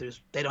the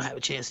Raptors, they don't have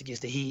a chance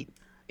against the Heat.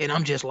 And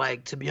I'm just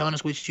like, to be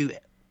honest with you,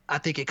 I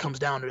think it comes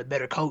down to the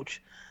better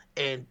coach.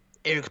 And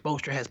Eric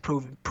Spoelstra has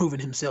proven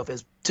himself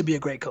as to be a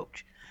great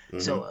coach. Mm-hmm.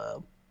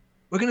 So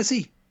we're gonna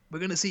see. We're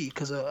gonna see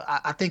because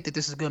I think that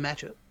this is a good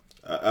matchup.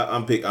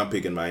 I'm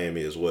picking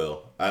Miami as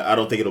well. I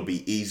don't think it'll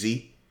be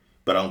easy,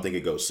 but I don't think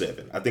it goes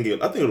 7. I think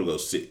it'll go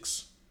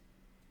 6.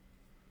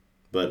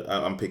 But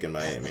I'm picking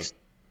Miami.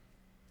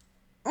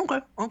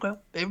 Okay.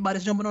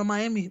 Everybody's jumping on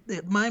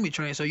the Miami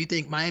train. So you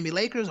think Miami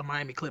Lakers or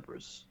Miami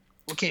Clippers?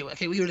 Okay.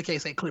 We really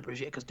can't say Clippers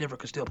yet because Denver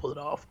could still pull it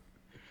off.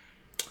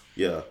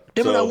 Yeah.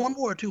 Denver got 1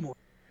 more or 2 more?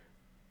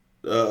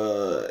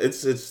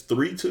 It's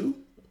 3-2.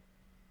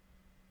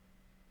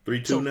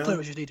 3-2 so now.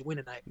 Clippers just need to win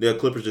tonight. Yeah,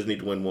 Clippers just need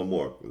to win 1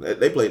 more.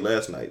 They played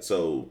last night,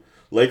 so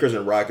Lakers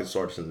and Rockets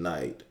start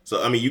tonight.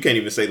 So I mean, you can't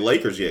even say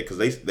Lakers yet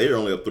because they're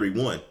only up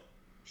 3-1.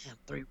 Yeah,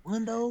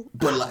 3-1 though.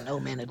 But I don't know,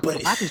 man. The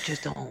Rockets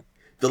just don't.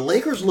 The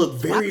Lakers look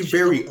very,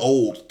 very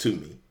old to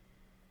me.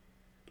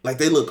 Like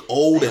they look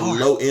old and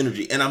low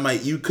energy,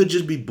 and you could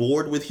just be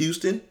bored with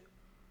Houston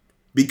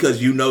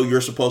because you're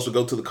supposed to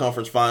go to the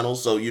conference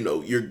finals, so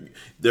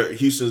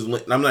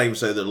Houston's. I'm not even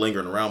saying they're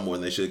lingering around more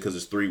than they should because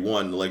it's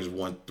 3-1. The Lakers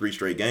won 3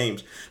 straight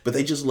games, but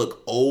they just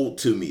look old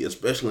to me,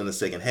 especially in the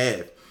second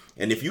half.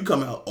 And if you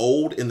come out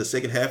old in the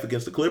second half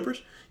against the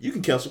Clippers, you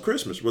can cancel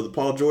Christmas, whether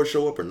Paul George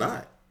show up or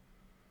not.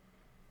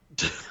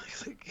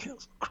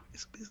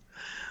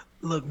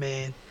 Look,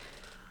 man.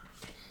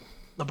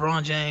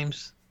 LeBron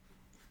James,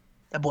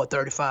 that boy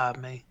 35,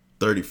 man.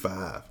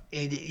 35.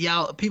 And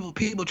y'all,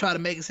 people try to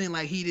make it seem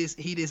like he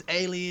this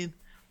alien,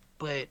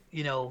 but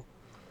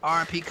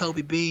R.I.P.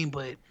 Kobe Bean.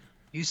 But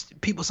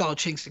people saw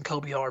chinks in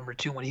Kobe armor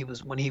too when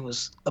he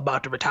was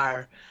about to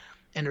retire.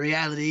 And the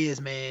reality is,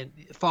 man,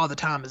 Father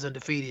Time is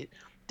undefeated.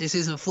 This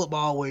isn't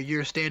football where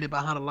you're standing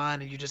behind a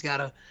line and you just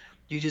gotta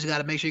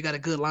make sure you got a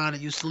good line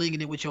and you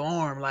slinging it with your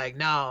arm. Like,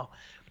 no,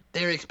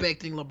 they're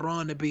expecting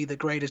LeBron to be the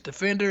greatest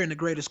defender and the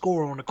greatest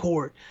scorer on the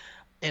court.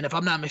 And if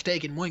I'm not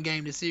mistaken, one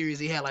game this series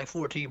he had like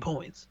 14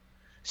 points.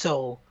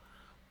 So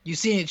you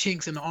seeing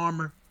chinks in the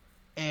armor,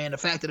 and the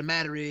fact of the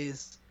matter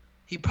is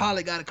he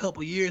probably got a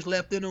couple years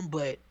left in him,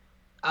 but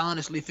I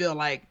honestly feel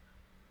like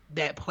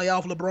that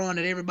playoff LeBron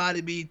that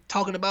everybody be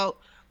talking about,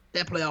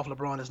 that playoff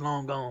LeBron is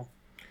long gone.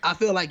 I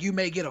feel like you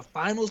may get a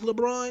finals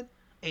LeBron,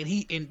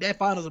 and that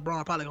finals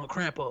LeBron probably gonna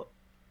cramp up.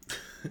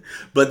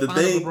 But the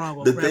thing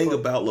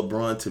about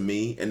LeBron to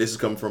me, and this is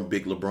coming from a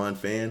big LeBron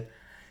fan,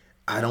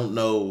 I don't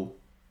know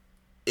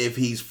if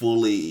he's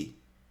fully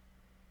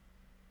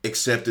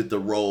accepted the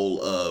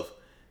role of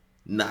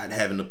not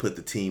having to put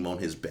the team on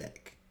his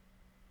back.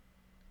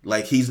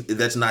 Like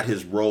that's not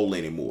his role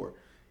anymore.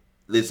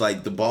 It's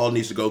like the ball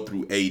needs to go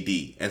through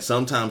AD, and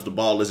sometimes the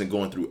ball isn't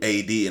going through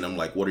AD, and I'm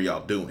like, what are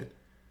y'all doing?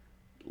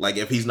 Like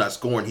if he's not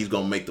scoring, he's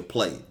gonna make the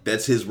play.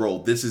 That's his role.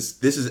 This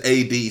is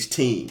AD's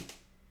team,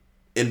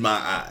 in my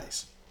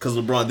eyes. Because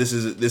LeBron, this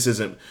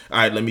isn't all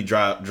right. Let me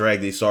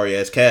drag these sorry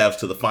ass Cavs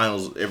to the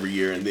finals every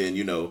year, and then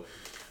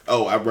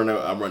I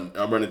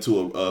run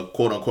into a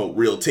quote unquote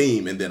real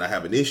team, and then I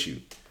have an issue.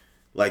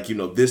 Like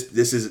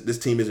this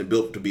team isn't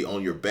built to be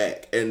on your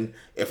back. And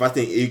if I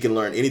think you can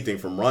learn anything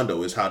from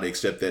Rondo is how to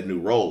accept that new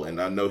role. And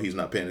I know he's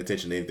not paying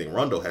attention to anything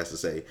Rondo has to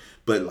say,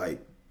 but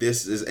like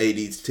this is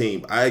AD's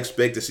team. I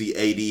expect to see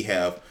AD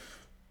have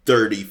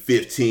 30,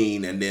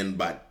 15, and then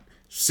by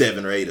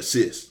 7 or 8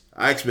 assists.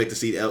 I expect to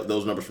see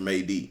those numbers from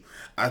AD.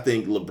 I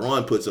think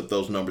LeBron puts up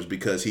those numbers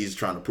because he's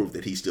trying to prove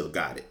that he still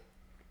got it.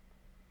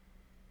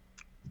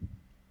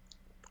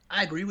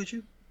 I agree with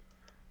you.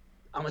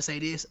 I'm gonna say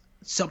this.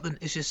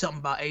 It's just something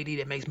about AD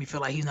that makes me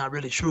feel like he's not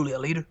really truly a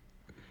leader.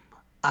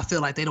 I feel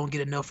like they don't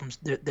get enough from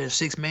their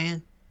 6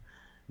 man.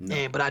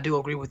 No. But I do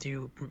agree with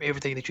you from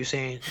everything that you're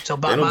saying. So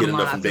they don't get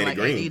enough from Danny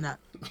Green.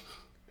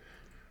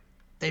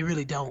 They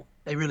really don't.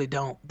 They really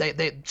don't.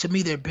 They to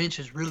me their bench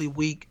is really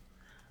weak.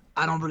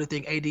 I don't really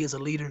think AD is a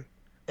leader,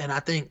 and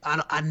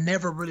I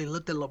never really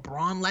looked at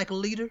LeBron like a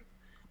leader,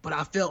 but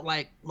I felt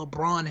like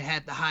LeBron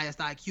had the highest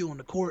IQ on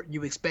the court, and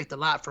you expect a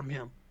lot from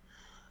him,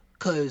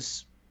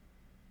 because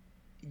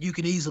you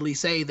can easily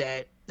say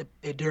that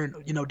during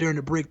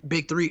the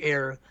Big Three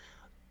era,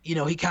 he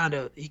kind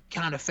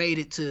of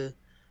faded to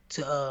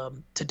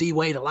D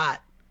Wade a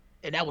lot,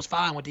 and that was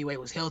fine when D Wade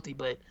was healthy.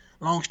 But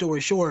long story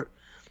short,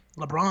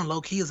 LeBron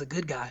low key is a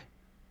good guy.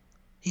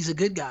 He's a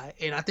good guy,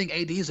 and I think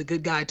AD is a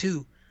good guy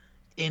too.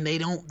 And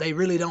they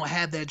really don't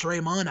have that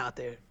Draymond out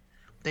there.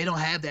 They don't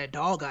have that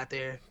dog out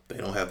there. They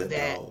don't have that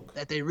dog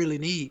that they really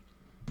need,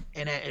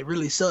 and it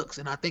really sucks.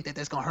 And I think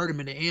that's gonna hurt him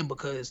in the end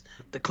because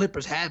the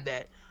Clippers have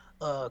that.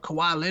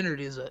 Kawhi Leonard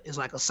is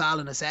like a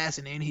silent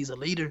assassin, and he's a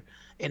leader.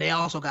 And they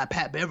also got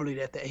Pat Beverly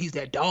that he's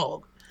that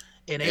dog.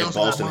 And they also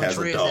Boston got has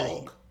a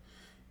dog.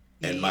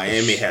 And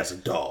Miami has a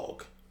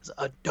dog. It's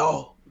a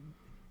dog,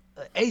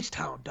 an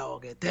H-Town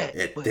dog at that.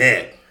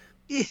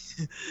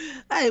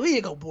 Hey, we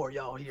ain't gonna bore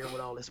y'all here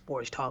with all this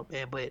sports talk,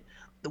 man. But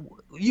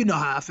you know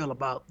how I feel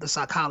about the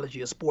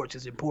psychology of sports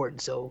is important.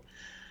 So,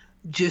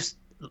 just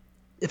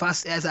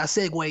as I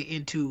segue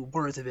into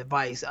words of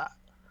advice,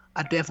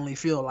 I definitely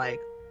feel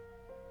like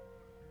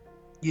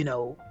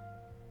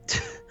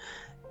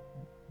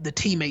the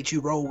teammates you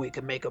roll with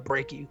can make or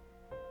break you.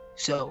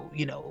 So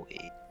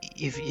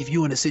if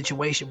you in a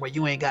situation where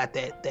you ain't got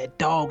that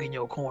dog in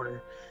your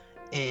corner,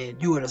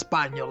 and you in a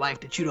spot in your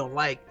life that you don't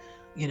like,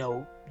 you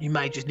know, you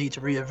might just need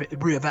to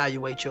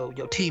reevaluate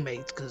your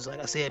teammates. Because like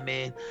I said,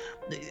 man,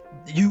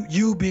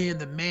 you being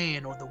the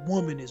man or the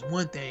woman is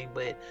one thing,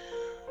 but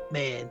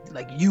man,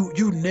 like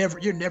you're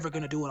never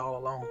gonna do it all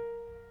alone.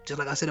 Just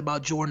like I said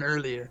about Jordan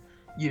earlier,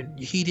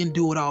 he didn't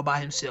do it all by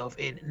himself,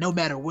 and no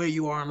matter where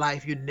you are in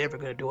life, you're never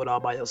gonna do it all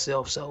by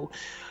yourself. So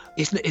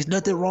it's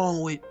nothing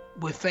wrong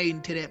with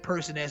fading to that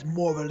person that's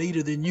more of a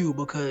leader than you,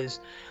 because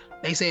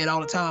they say it all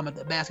the time at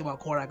the basketball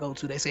court I go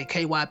to. They say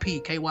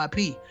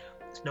KYP.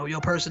 It's know your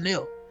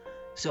personnel.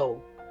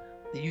 So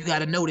you got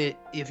to know that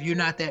if you're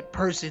not that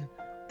person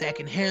that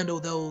can handle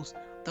those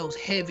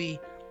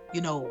heavy,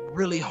 you know,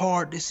 really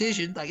hard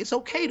decisions, like it's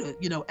okay to,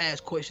 you know,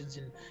 ask questions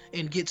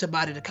and get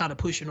somebody to kind of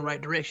push you in the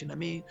right direction. I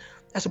mean,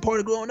 that's a part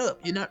of growing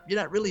up. You're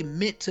not really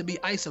meant to be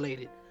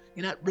isolated.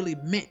 You're not really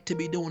meant to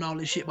be doing all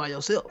this shit by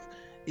yourself.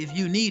 If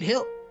you need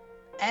help,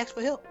 ask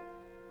for help.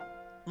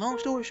 Long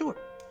story short.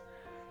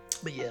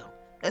 But yeah,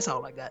 that's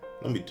all I got.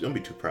 Don't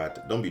be too proud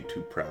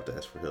to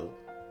ask for help.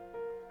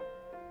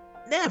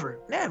 Never.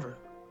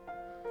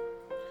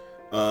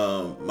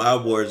 My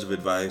words of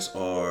advice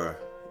are: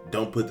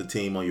 don't put the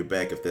team on your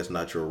back if that's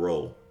not your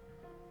role.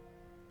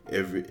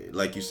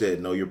 Like you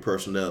said, know your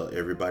personnel.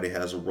 Everybody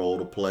has a role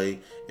to play.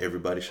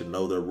 Everybody should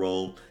know their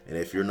role. And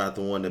if you're not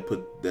the one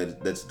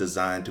that's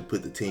designed to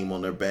put the team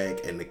on their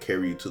back and to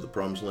carry you to the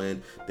promised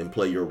land, then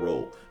play your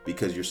role,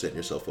 because you're setting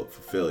yourself up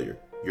for failure.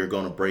 You're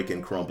going to break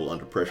and crumble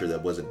under pressure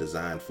that wasn't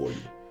designed for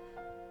you.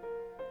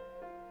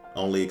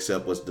 Only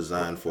accept what's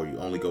designed for you.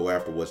 Only go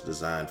after what's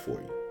designed for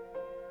you.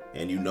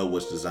 And you know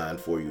what's designed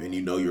for you, and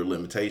you know your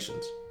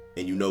limitations.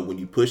 And you know when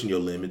you're pushing your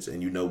limits,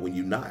 and you know when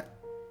you're not.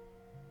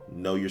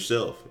 Know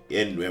yourself.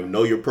 And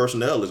know your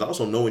personnel is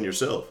also knowing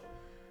yourself.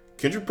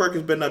 Kendrick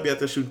Perkins better not be out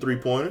there shooting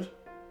 3-pointers.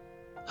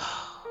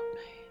 Oh,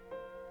 man.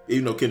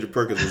 Even though Kendrick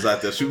Perkins was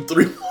out there shooting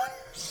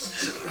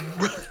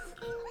 3-pointers.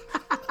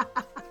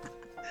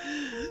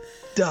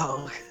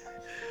 Dog.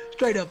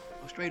 Straight up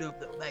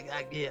though.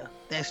 Yeah.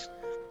 That's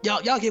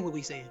y'all get what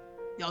we saying.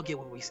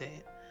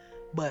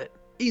 But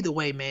either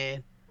way,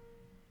 man,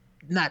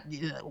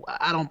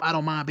 I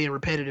don't mind being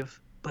repetitive,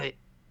 but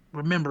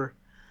remember,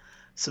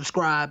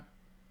 subscribe,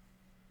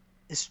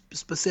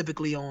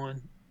 specifically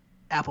on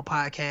Apple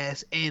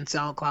Podcasts and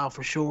SoundCloud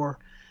for sure.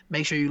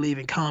 Make sure you're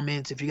leaving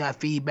comments. If you got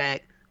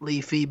feedback,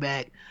 leave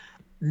feedback,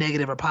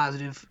 negative or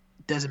positive,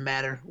 doesn't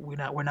matter.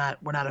 We're not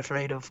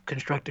afraid of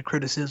constructive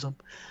criticism.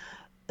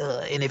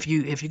 And if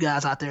you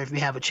guys out there, if you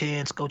have a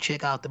chance, go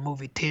check out the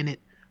movie Tenet.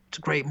 It's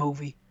a great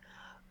movie.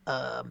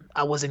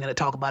 I wasn't going to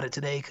talk about it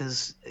today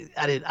because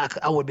I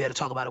wouldn't be able to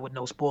talk about it with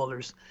no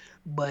spoilers.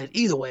 But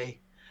either way,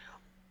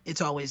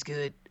 it's always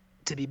good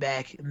to be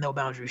back in No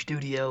Boundary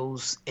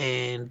Studios.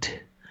 And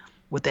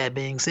with that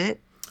being said,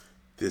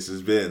 this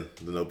has been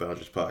the No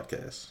Boundaries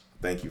Podcast.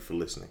 Thank you for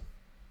listening.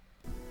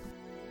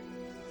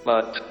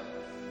 But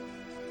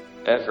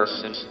ever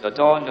since the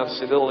dawn of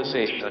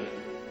civilization,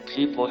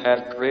 people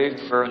have craved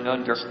for an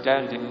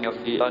understanding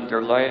of the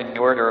underlying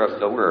order of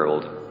the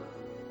world.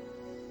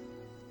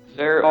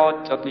 There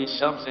ought to be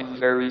something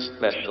very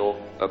special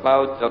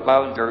about the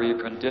boundary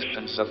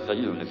conditions of the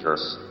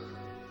universe.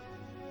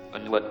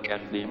 And what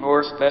can be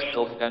more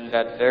special than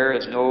that there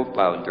is no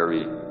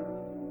boundary?